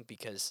clapping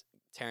because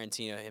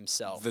Tarantino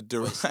himself the was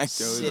director was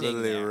sitting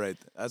literally there. right.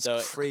 That's So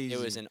crazy. It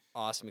was an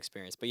awesome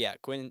experience. But yeah,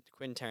 Quentin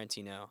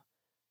Tarantino.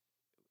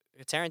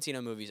 A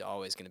Tarantino movie is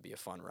always going to be a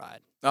fun ride,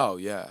 Oh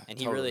yeah. and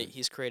he totally.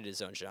 he's created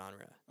his own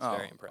genre. It's Oh,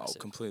 very impressive.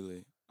 Oh,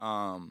 completely.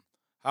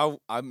 How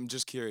I'm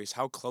just curious.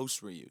 How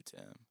close were you to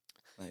him?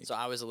 Like, So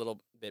I was a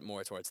little bit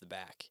more towards the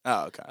back,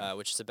 oh, okay.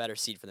 which is a better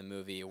seat for the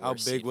movie. A How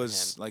worse seat big for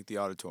was him. like the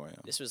auditorium?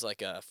 This was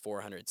like a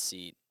 400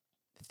 seat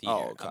theater,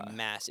 Oh, okay. a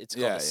mass. It's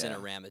called Yeah, the yeah.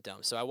 Cinerama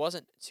Dome. So I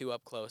wasn't too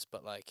up close,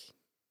 but like,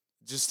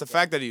 Just the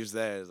fact that he was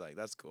there is like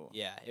that's cool.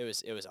 yeah, it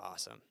was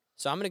awesome.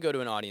 So I'm gonna go to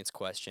an audience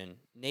question.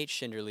 Nate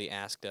Schinderly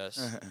asked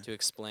us to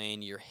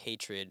explain your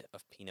hatred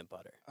of peanut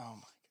butter. Oh my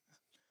god.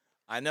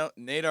 I know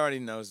Nate already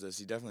knows this.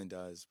 He definitely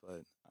does.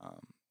 But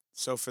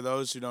so for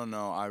those who don't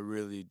know, I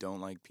really don't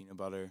like peanut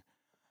butter,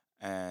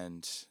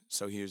 and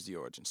so here's the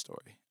origin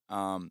story.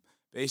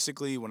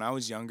 Basically, when I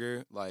was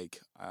younger, like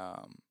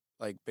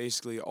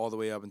basically all the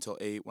way up until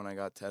 8 when I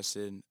got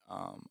tested,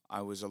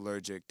 I was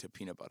allergic to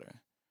peanut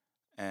butter,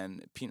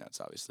 and peanuts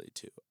obviously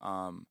too.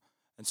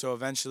 And so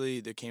eventually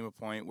there came a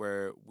point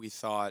where we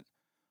thought,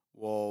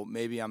 well,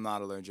 maybe I'm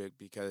not allergic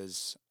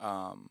because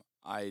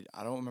I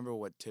don't remember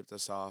what tipped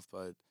us off,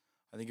 but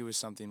I think it was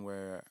something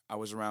where I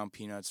was around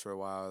peanuts for a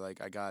while.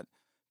 Like I got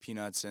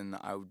peanuts and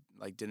I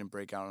like didn't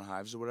break out in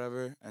hives or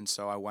whatever, and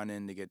so I went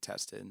in to get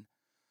tested.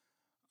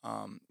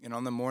 And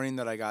on the morning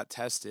that I got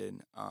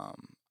tested,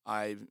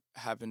 I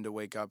happened to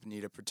wake up and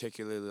eat a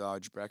particularly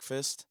large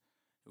breakfast.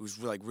 It was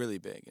like really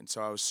big, and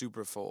so I was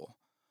super full.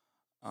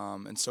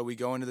 And so we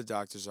go into the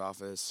doctor's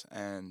office,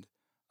 and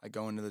I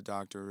go into the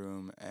doctor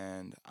room,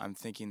 and I'm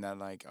thinking that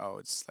like, oh,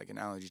 it's like an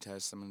allergy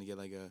test. I'm gonna get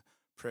like a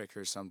prick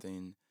or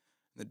something.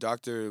 The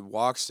doctor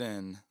walks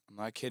in, I'm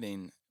not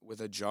kidding, with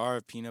a jar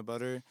of peanut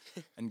butter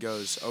and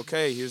goes,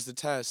 "Okay, here's the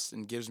test,"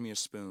 and gives me a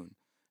spoon.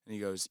 And he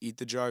goes, "Eat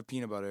the jar of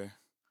peanut butter."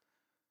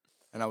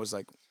 And I was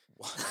like,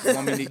 "What? You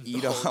want me to eat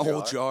a The whole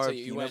whole jar? jar So of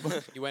you peanut went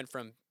butter?" you went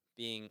from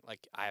being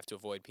like I have to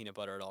avoid peanut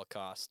butter at all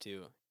costs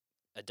to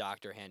a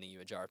doctor handing you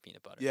a jar of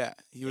peanut butter. Yeah,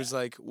 he was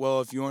like, "Well,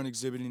 if you aren't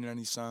exhibiting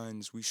any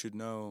signs, we should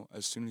know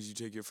as soon as you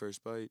take your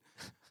first bite."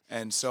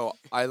 And so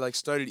I like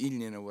started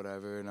eating it or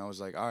whatever, and I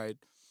was like, "All right,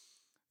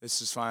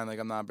 this is fine. Like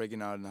I'm not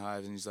breaking out in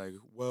hives." And he's like,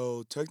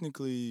 "Well,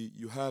 technically,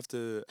 you have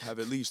to have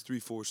at least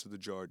 3/4 of the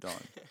jar done."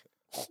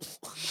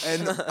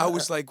 And I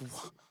was like,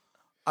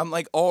 I'm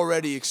like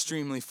already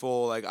extremely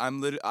full. Like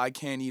I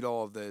can't eat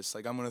all of this.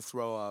 Like I'm gonna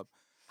throw up.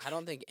 I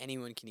don't think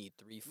anyone can eat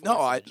 3/4 No,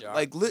 of I a jar.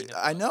 like of peanut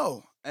I butter.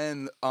 know.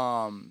 And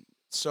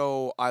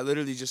so I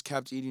literally just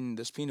kept eating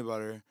this peanut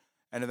butter,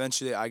 and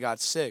eventually I got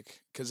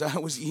sick because I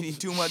was eating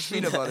too much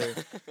peanut butter.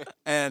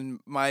 And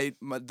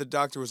the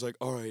doctor was like,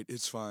 "All right,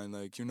 it's fine.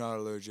 Like you're not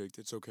allergic.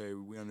 It's okay.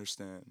 We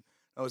understand."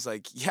 I was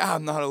like, "Yeah,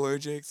 I'm not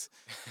allergic."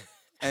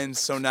 And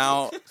so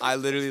now I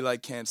literally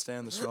like can't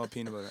stand the smell of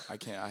peanut butter. I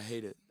can't. I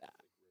hate it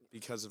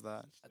because of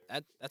that.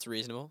 That's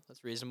reasonable.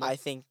 That's reasonable. I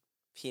think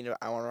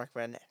I want to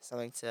recommend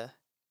something to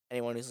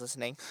anyone who's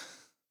listening.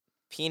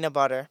 Peanut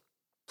butter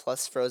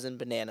plus frozen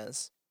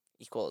bananas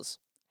equals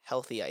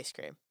healthy ice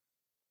cream.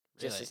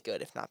 Just Really. as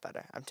good, if not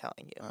better. I'm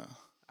telling you.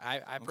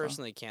 I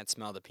personally can't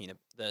smell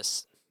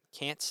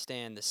can't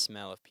stand the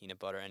smell of peanut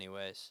butter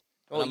anyways.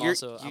 But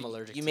Well, I'm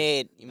allergic You to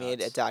made a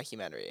nuts.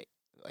 documentary,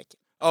 like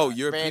Oh,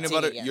 you're a peanut ranting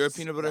butter. You're a against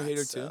peanut butter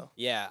hater nuts, too. so-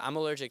 Yeah, I'm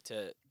allergic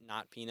to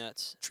not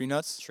peanuts, Tree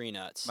nuts. tree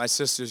nuts. My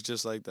sister's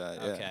just like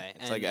that. Yeah. Okay,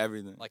 It's like and,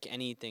 everything. like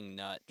anything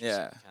nut.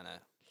 Yeah. Kind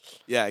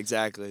Yeah,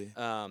 exactly.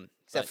 of.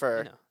 Except but, for-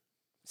 you know,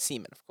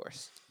 Semen, of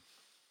course.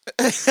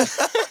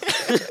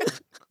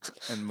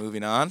 And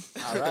moving on.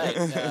 All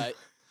right.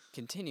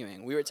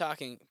 Continuing, we were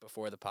talking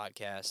before the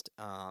podcast,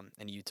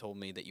 and you told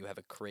me that you have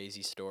a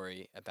crazy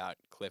story about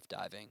cliff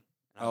diving.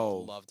 And I Oh.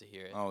 would love to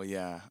hear it. Oh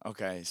yeah.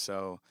 Okay.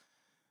 So,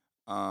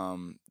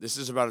 this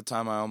is about a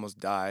time I almost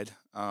died.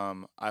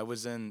 I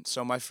was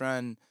so my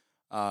friend,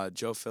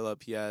 Joe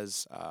Phillip, he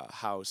has a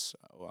house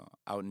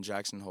out in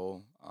Jackson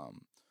Hole.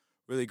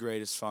 Really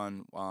great. It's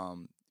fun.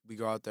 We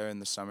go out there in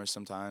the summer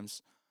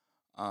sometimes.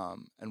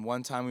 And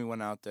one time we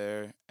went out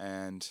there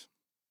and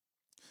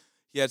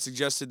he had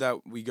suggested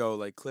that we go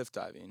like cliff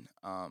diving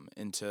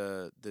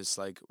into this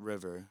like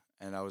river,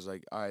 and I was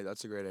like, all right,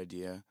 that's a great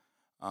idea,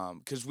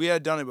 because we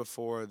had done it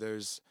before.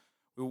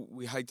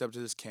 We hiked up to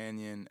this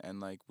canyon and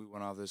like we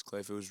went off this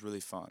cliff. It was really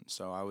fun,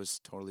 so I was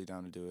totally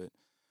down to do it.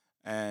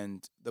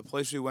 And the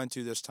place we went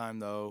to this time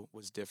though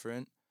was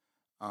different.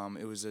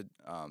 It was a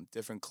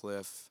different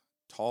cliff,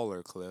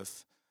 taller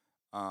cliff.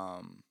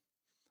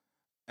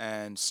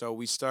 And so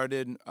we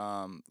started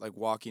like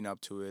walking up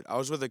to it. I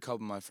was with a couple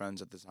of my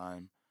friends at the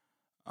time.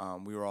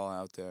 We were all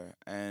out there,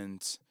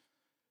 and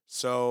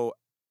so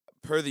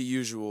per the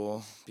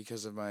usual,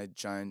 because of my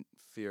giant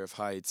fear of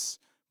heights,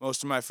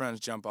 most of my friends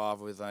jump off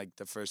with like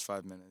the first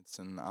 5 minutes,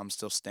 and I'm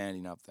still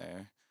standing up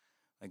there,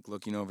 like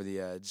looking over the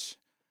edge,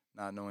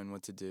 not knowing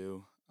what to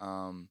do.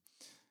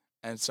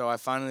 And so I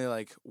finally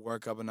like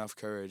work up enough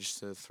courage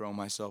to throw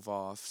myself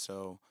off.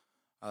 So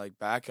I like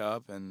back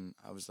up, and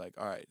I was like,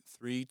 all right,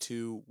 3,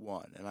 2,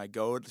 1, and I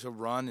go to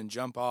run and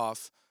jump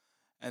off,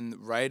 and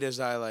right as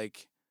I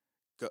like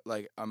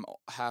I'm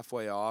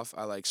halfway off,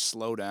 I like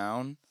slow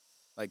down,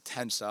 like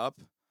tense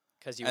up.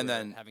 Because you and were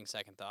then- having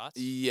second thoughts?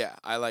 Yeah,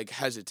 I like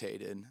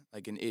hesitated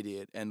like an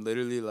idiot, and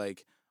literally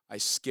like I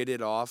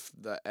skidded off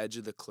the edge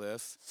of the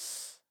cliff.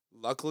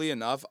 Luckily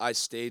enough, I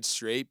stayed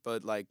straight,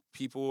 but like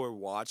people were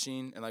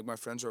watching, and like my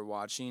friends were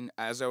watching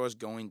as I was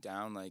going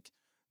down. Like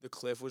the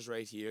cliff was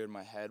right here, and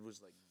my head was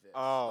like this.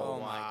 Oh,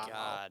 my wow.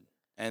 God.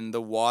 And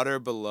the water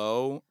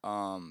below,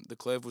 the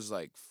cliff was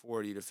like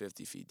 40 to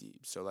 50 feet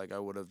deep. So like I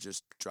would have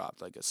just dropped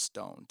like a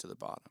stone to the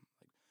bottom,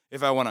 like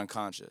if I went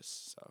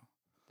unconscious. So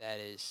That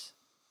is.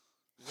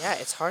 Yeah,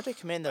 it's hard to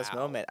commit in those Wow.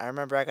 moments. I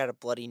remember I got a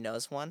bloody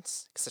nose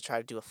once because I tried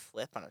to do a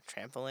flip on a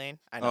trampoline.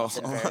 I know it's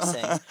Oh.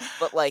 embarrassing,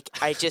 but like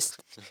I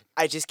just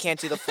can't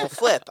do the full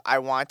flip. I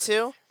want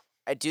to.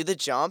 I do the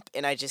jump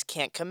and I just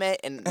can't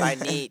commit, and my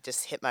knee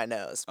just hit my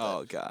nose. But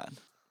Oh God.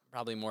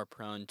 Probably more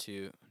prone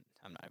to.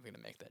 I'm not even going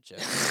to make that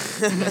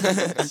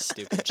joke.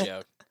 Stupid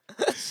joke.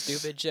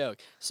 Stupid joke.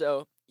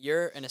 So,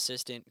 you're an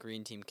assistant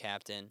green team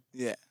captain.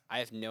 Yeah. I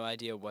have no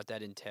idea what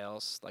that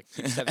entails. Like,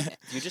 do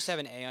you just have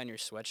an A on your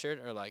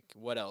sweatshirt, or like,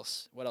 what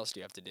else? What else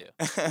do you have to do?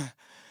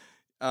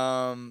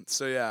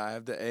 So yeah, I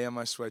have the A on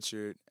my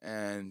sweatshirt,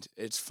 and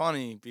it's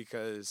funny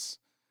because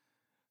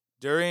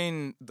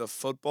during the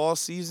football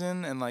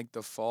season and like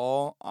the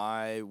fall,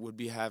 I would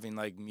be having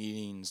like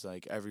meetings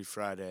like every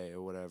Friday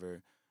or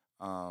whatever,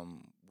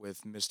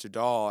 with Mr.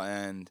 Dahl.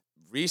 And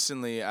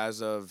recently,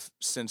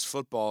 since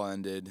football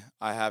ended,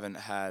 I haven't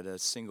had a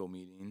single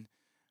meeting.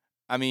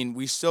 I mean,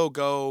 we still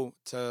go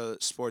to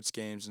sports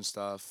games and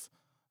stuff,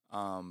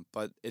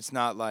 but it's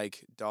not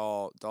like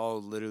Dahl.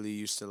 Dahl literally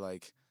used to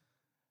like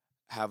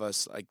have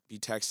us like be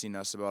texting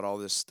us about all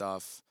this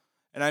stuff.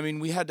 And I mean,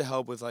 we had to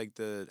help with like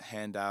the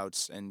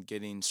handouts and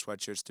getting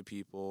sweatshirts to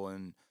people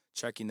and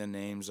checking the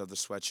names of the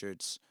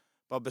sweatshirts.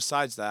 But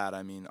besides that,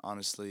 I mean,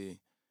 honestly,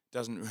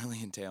 doesn't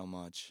really entail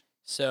much.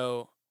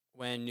 So,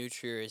 when New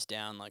Trier is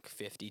down like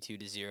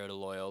 52-0 to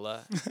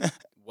Loyola,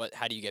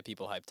 how do you get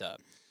people hyped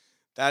up?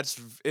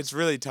 It's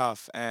really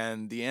tough,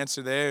 and the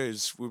answer there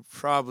is we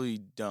probably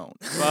don't.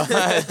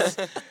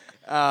 But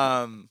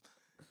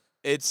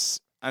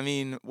I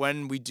mean,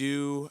 when we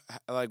do,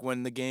 like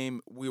when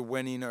we're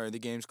winning or the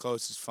game's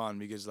close, it's fun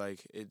because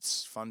like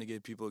it's fun to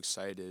get people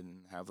excited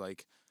and have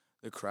like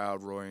the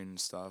crowd roaring and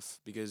stuff.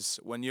 Because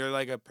when you're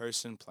like a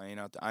person playing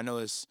out there, I know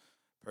this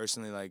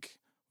personally, like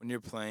when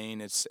you're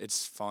playing,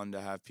 it's fun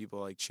to have people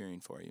like cheering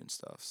for you and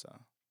stuff. So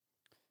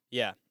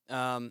Yeah.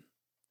 I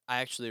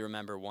actually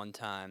remember one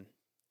time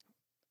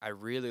I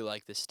really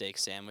like the steak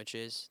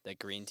sandwiches that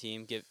Green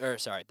Team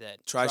that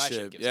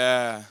Tri-Ship, gives.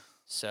 yeah.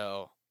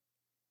 So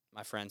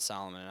my friend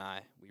Solomon and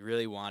I, we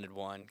really wanted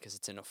one because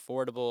it's an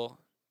affordable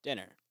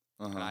dinner.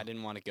 And Uh-huh. I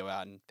didn't want to go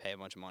out and pay a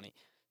bunch of money.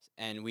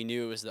 And we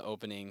knew it was the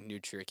opening New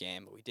Trier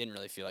game, but we didn't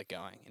really feel like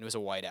going. And it was a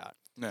whiteout.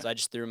 Yeah. So I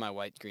just threw my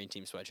white Green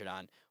Team sweatshirt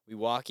on. We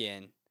walk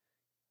in,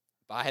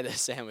 buy the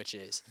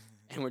sandwiches,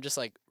 and we're just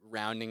like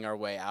rounding our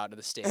way out of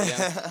the stadium.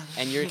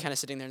 And you're kind of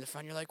sitting there in the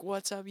front. You're like,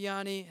 "What's up,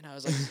 Yanni?" And I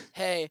was like,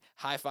 "Hey,"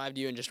 high-fived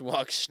you and just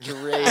walked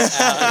straight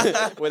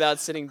out without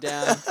sitting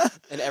down.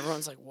 And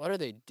everyone's like, "What are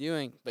they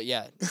doing?" But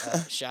yeah,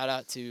 shout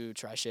out to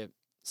Tri-Ship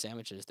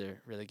sandwiches.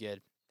 They're really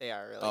good. they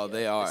are really. Oh, good.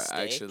 they The are steak,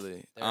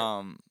 actually. they're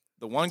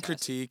The one fantastic.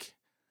 critique,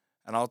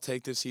 and I'll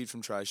take this heat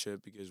from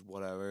Tri-Ship because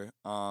whatever.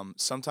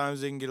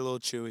 Sometimes they can get a little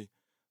chewy.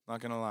 Not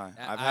gonna lie,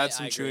 I've had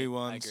some I agree. chewy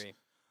ones. I agree.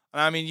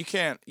 I mean, you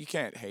can't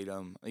hate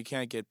them. You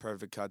can't get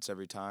perfect cuts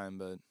every time,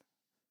 but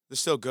they're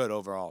still good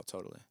overall.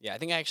 Totally. Yeah, I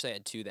think I actually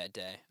had 2 that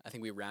day. I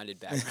think we rounded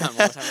back around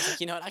one time. I was like,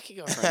 you know what? I could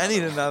go for another I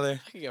need one.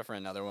 another. I could go for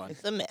another one.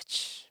 So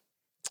Mitch,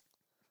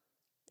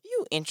 are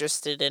you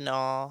interested in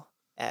all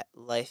at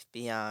life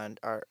beyond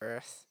our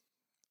Earth?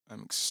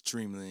 I'm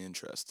extremely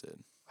interested.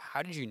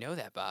 How did you know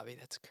that, Bobby?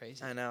 That's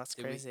crazy. I know it's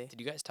Did crazy. Did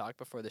you guys talk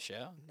before the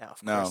show? No,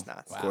 of No, course not.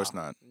 of course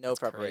Wow. not. No That's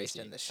preparation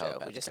crazy. in the show. We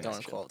Telepathic just go in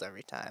connection. cold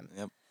every time.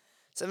 Yep.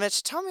 So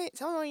Mitch, tell me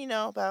what you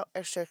know about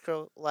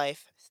extraterrestrial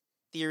life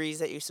theories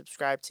that you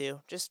subscribe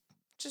to. Just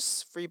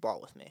free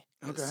ball with me.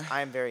 'Cause Okay.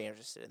 I'm very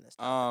interested in this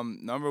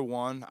topic. Number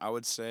one, I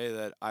would say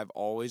that I've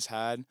always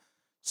had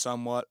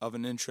somewhat of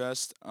an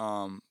interest.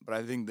 But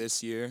I think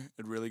this year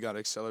it really got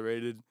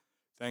accelerated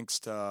thanks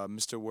to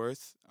Mr.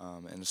 Worth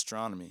and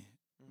astronomy.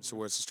 Mr.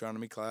 Worth's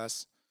astronomy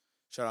class.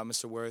 Shout out,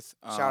 Mr. Worth.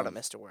 Shout out,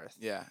 Mr. Worth.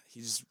 Yeah,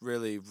 he's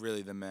really,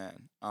 really the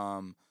man.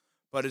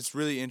 But it's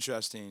really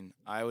interesting.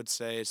 I would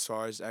say, as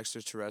far as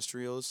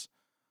extraterrestrials,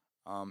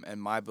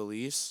 and my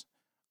beliefs,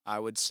 I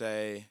would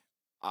say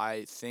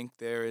I think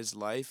there is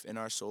life in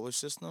our solar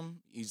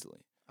system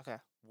easily. Okay.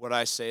 Would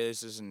I say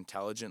this is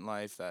intelligent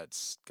life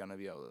that's gonna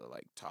be able to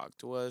like talk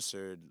to us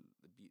or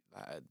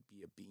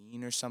be a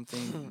being or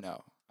something?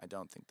 No, I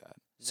don't think that.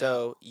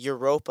 So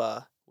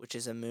Europa, which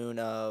is a moon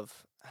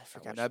of I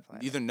forgot your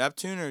planet. Either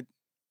Neptune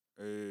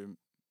or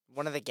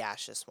One of the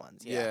gaseous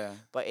ones. yeah.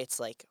 But it's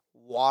like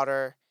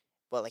water,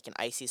 but like an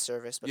icy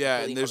surface. But Yeah,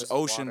 completely and there's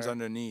covers with oceans water.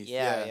 underneath.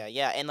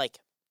 Yeah. And like,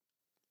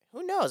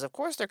 who knows? Of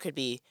course, there could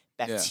be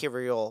Yeah.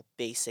 bacterial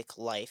basic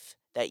life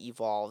that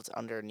evolved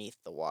underneath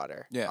the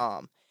water.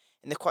 Yeah.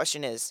 And the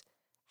question is,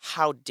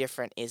 how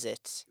different is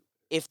it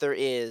if there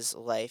is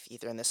life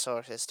either in the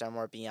solar system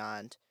or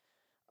beyond?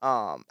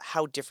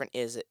 How different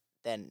is it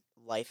than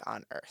life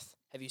on Earth?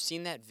 Have you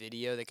seen that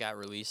video that got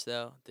released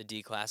though? The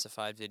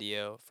declassified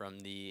video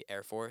from the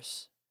Air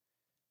Force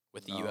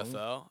with the No.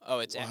 UFO. Oh,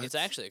 it's What?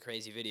 actually a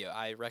crazy video.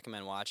 I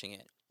recommend watching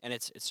it, and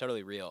it's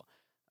totally real.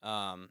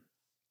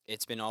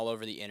 It's been all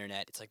over the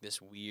internet. It's like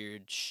this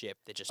weird ship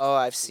that just Oh,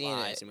 I've seen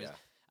flies it. and Yeah.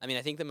 I mean,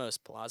 I think the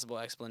most plausible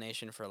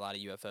explanation for a lot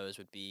of UFOs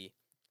would be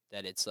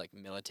that it's like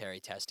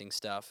military testing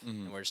stuff, Mhm.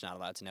 and we're just not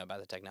allowed to know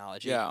about the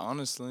technology. Yeah,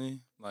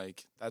 honestly,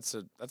 like that's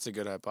a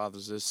good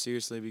hypothesis.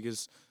 Seriously,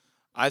 because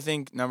I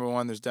think number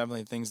one, there's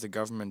definitely things the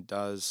government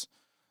does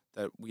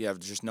that we have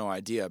just no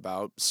idea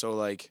about. So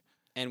like,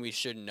 And we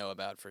shouldn't know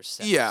about for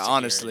yeah,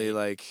 honestly, security.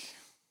 like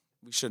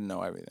we shouldn't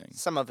know everything.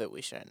 Some of it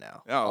we shouldn't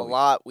know. Oh, A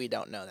lot we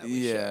don't know that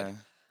we Yeah, should.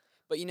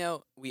 But you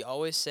know, we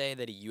always say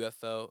that a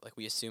UFO, like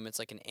we assume it's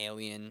like an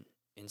alien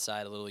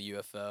inside a little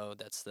UFO.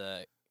 That's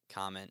the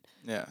comment.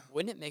 yeah.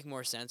 Wouldn't it make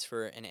more sense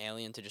for an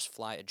alien to just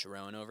fly a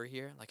drone over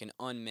here, like an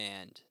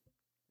unmanned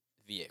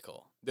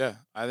vehicle? Yeah,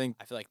 I think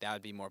I feel like that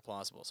would be more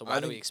plausible. So I why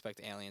do we think-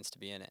 expect aliens to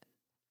be in it?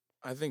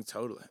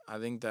 totally. I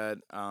think that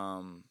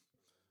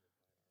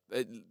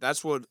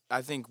that's what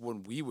I think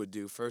what we would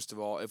do first of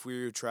all if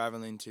we were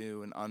traveling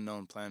to an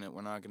unknown planet.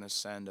 We're not gonna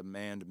send a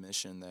manned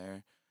mission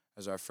there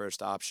as our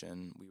first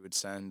option. We would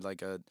send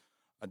like a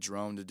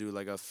drone to do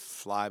like a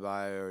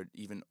flyby or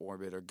even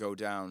orbit or go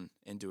down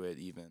into it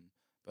even.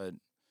 But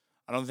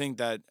I don't think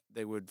that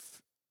they would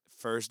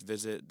first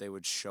visit. They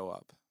would show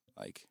up.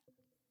 Like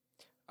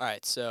All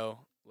right, so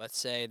let's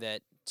say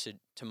that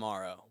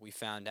tomorrow we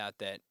found out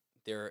that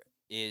there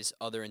is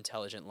other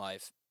intelligent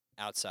life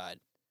outside.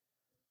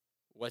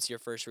 What's your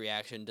first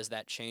reaction? Does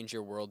that change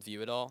your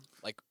worldview at all?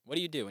 Like, what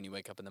do you do when you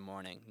wake up in the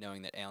morning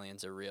knowing that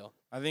aliens are real?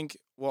 I think.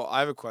 Well, I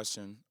have a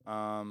question.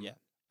 Yeah.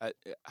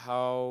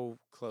 How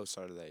close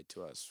are they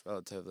to us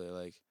relatively?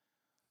 Like.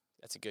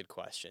 That's a good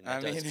question. I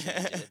That does mean-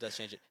 change it. It does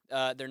change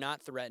it. They're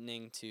not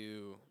threatening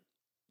to,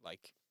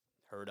 like,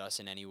 hurt us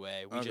in any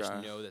way. We just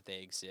Okay. know that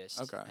they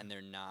exist. Okay. And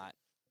they're not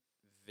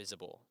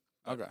visible.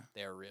 But Okay.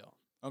 They're real.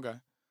 Okay.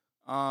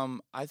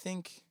 I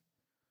think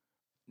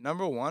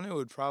number one, it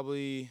would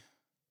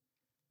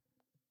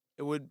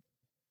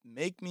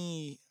make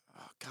me.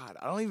 Oh God,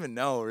 I don't even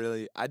know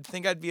really. I'd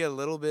think I'd be a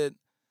little bit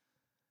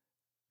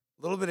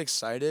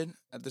excited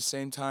at the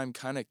same time,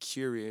 kind of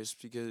curious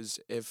because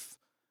if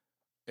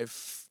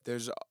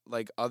there's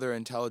like other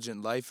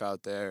intelligent life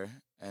out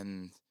there,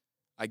 and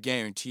I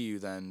guarantee you,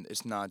 then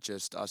it's not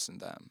just us and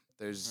them.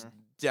 There's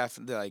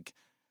definitely like.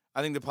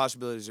 I think the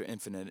possibilities are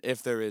infinite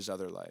if there is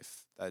other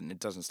life. And it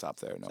doesn't stop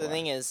there. No So the way.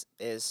 thing is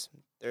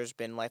there's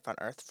been life on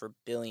Earth for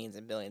billions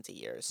and billions of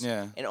years.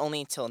 Yeah. And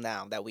only until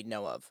now that we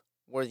know of,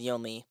 we're the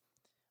only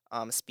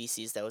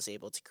species that was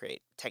able to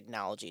create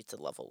technology to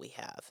the level we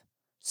have.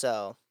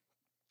 So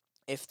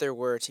if there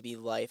were to be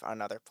life on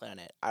another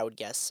planet, I would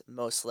guess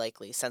most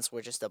likely, since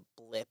we're just a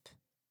blip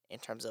in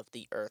terms of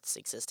the Earth's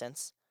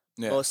existence,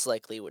 Yeah. most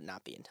likely would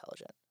not be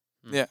intelligent.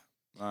 I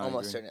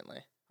Almost agree. certainly.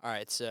 All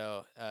right,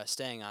 so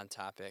staying on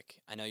topic,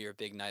 I know you're a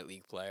big Night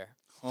League player.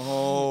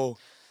 Oh,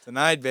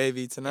 tonight,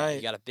 baby, Yeah, tonight.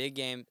 you got a big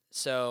game.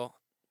 So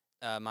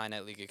my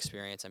Night League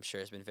experience, I'm sure,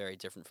 has been very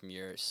different from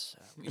yours.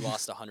 We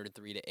lost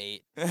 103 to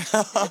 8. first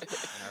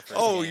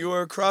Oh, game. you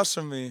were across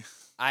from me.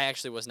 I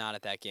actually was not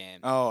at that game,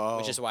 Oh.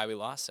 which is why we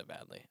lost so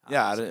badly.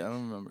 Yeah, I obviously.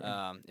 don't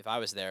remember. If I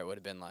was there, it would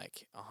have been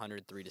like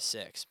 103 to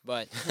 6.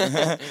 But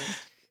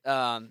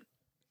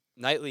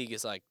Night League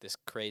is like this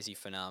crazy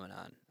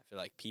phenomenon. I feel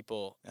like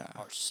people Yeah.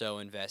 are so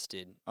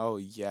invested. Oh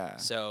yeah.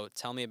 So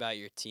tell me about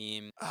your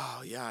team.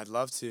 Oh yeah, I'd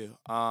love to.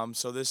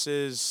 So this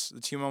is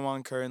the team I'm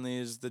on currently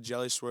is the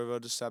Jelly Swervo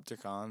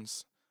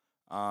Decepticons.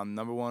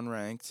 Number one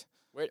ranked.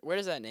 Where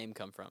does that name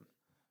come from?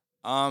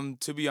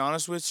 To be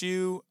honest with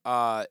you,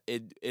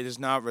 it is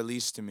not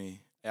released to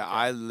me. Yeah,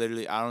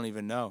 Okay. I don't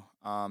even know.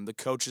 The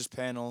coaches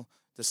panel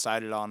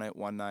decided on it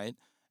one night,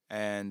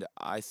 and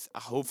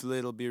hopefully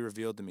it'll be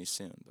revealed to me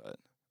soon, but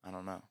I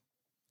don't know.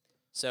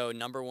 So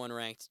number one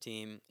ranked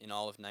team in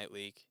all of Night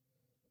League,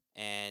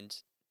 and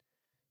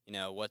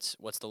what's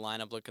the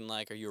lineup looking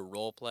like? Are you a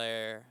role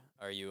player?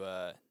 Are you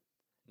a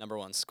number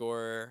one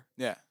scorer?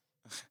 Yeah.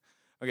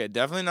 Okay,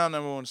 definitely not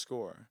number one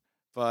scorer,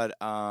 but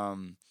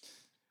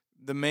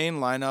the main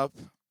lineup,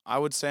 I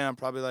would say I'm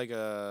probably like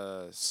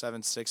a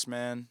 7-6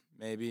 man,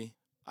 maybe.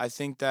 I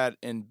think that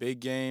in big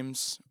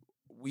games,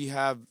 we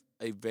have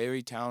a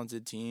very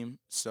talented team.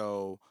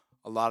 So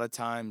a lot of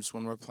times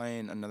when we're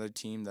playing another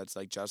team that's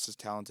like just as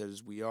talented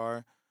as we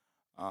are,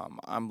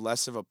 I'm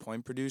less of a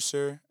point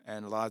producer,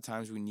 and a lot of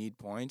times we need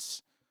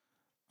points.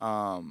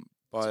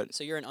 But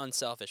So you're an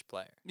unselfish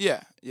player.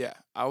 yeah, yeah,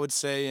 I would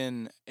say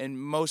in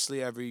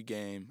mostly every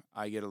game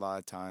I get a lot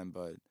of time,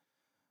 but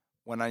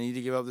when I need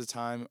to give up the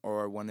time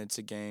or when it's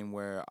a game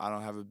where I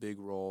don't have a big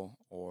role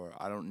or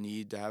I don't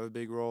need to have a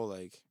big role,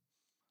 like,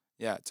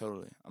 yeah,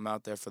 totally. I'm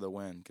out there for the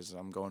win because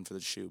I'm going for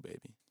the shoe,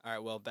 baby. All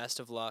right. Well, best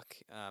of luck.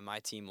 My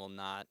team will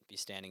not be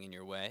standing in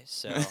your way.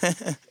 So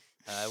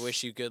I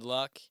wish you good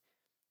luck.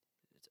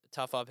 It's a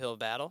tough uphill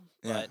battle,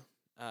 Yeah.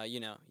 but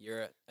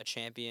you're a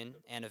champion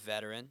and a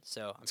veteran,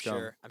 so I'm Let's go.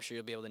 sure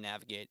you'll be able to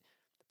navigate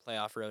the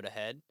playoff road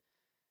ahead.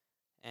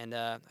 And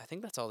I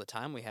think that's all the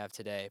time we have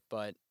today.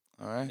 But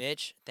All right.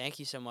 Mitch, thank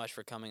you so much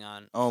for coming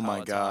on. Oh my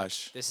Hollow Talk.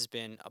 gosh. This has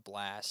been a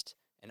blast,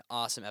 an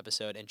awesome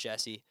episode. And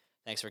Jesse,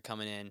 thanks for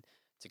coming in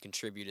to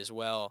contribute as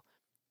well.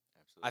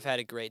 Absolutely. I've had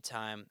a great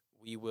time.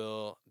 We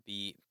will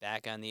be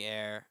back on the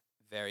air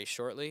very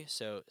shortly,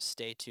 so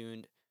stay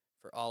tuned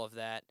for all of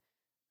that.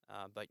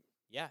 But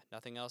yeah,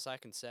 nothing else I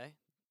can say.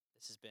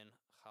 This has been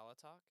Hollow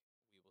Talk.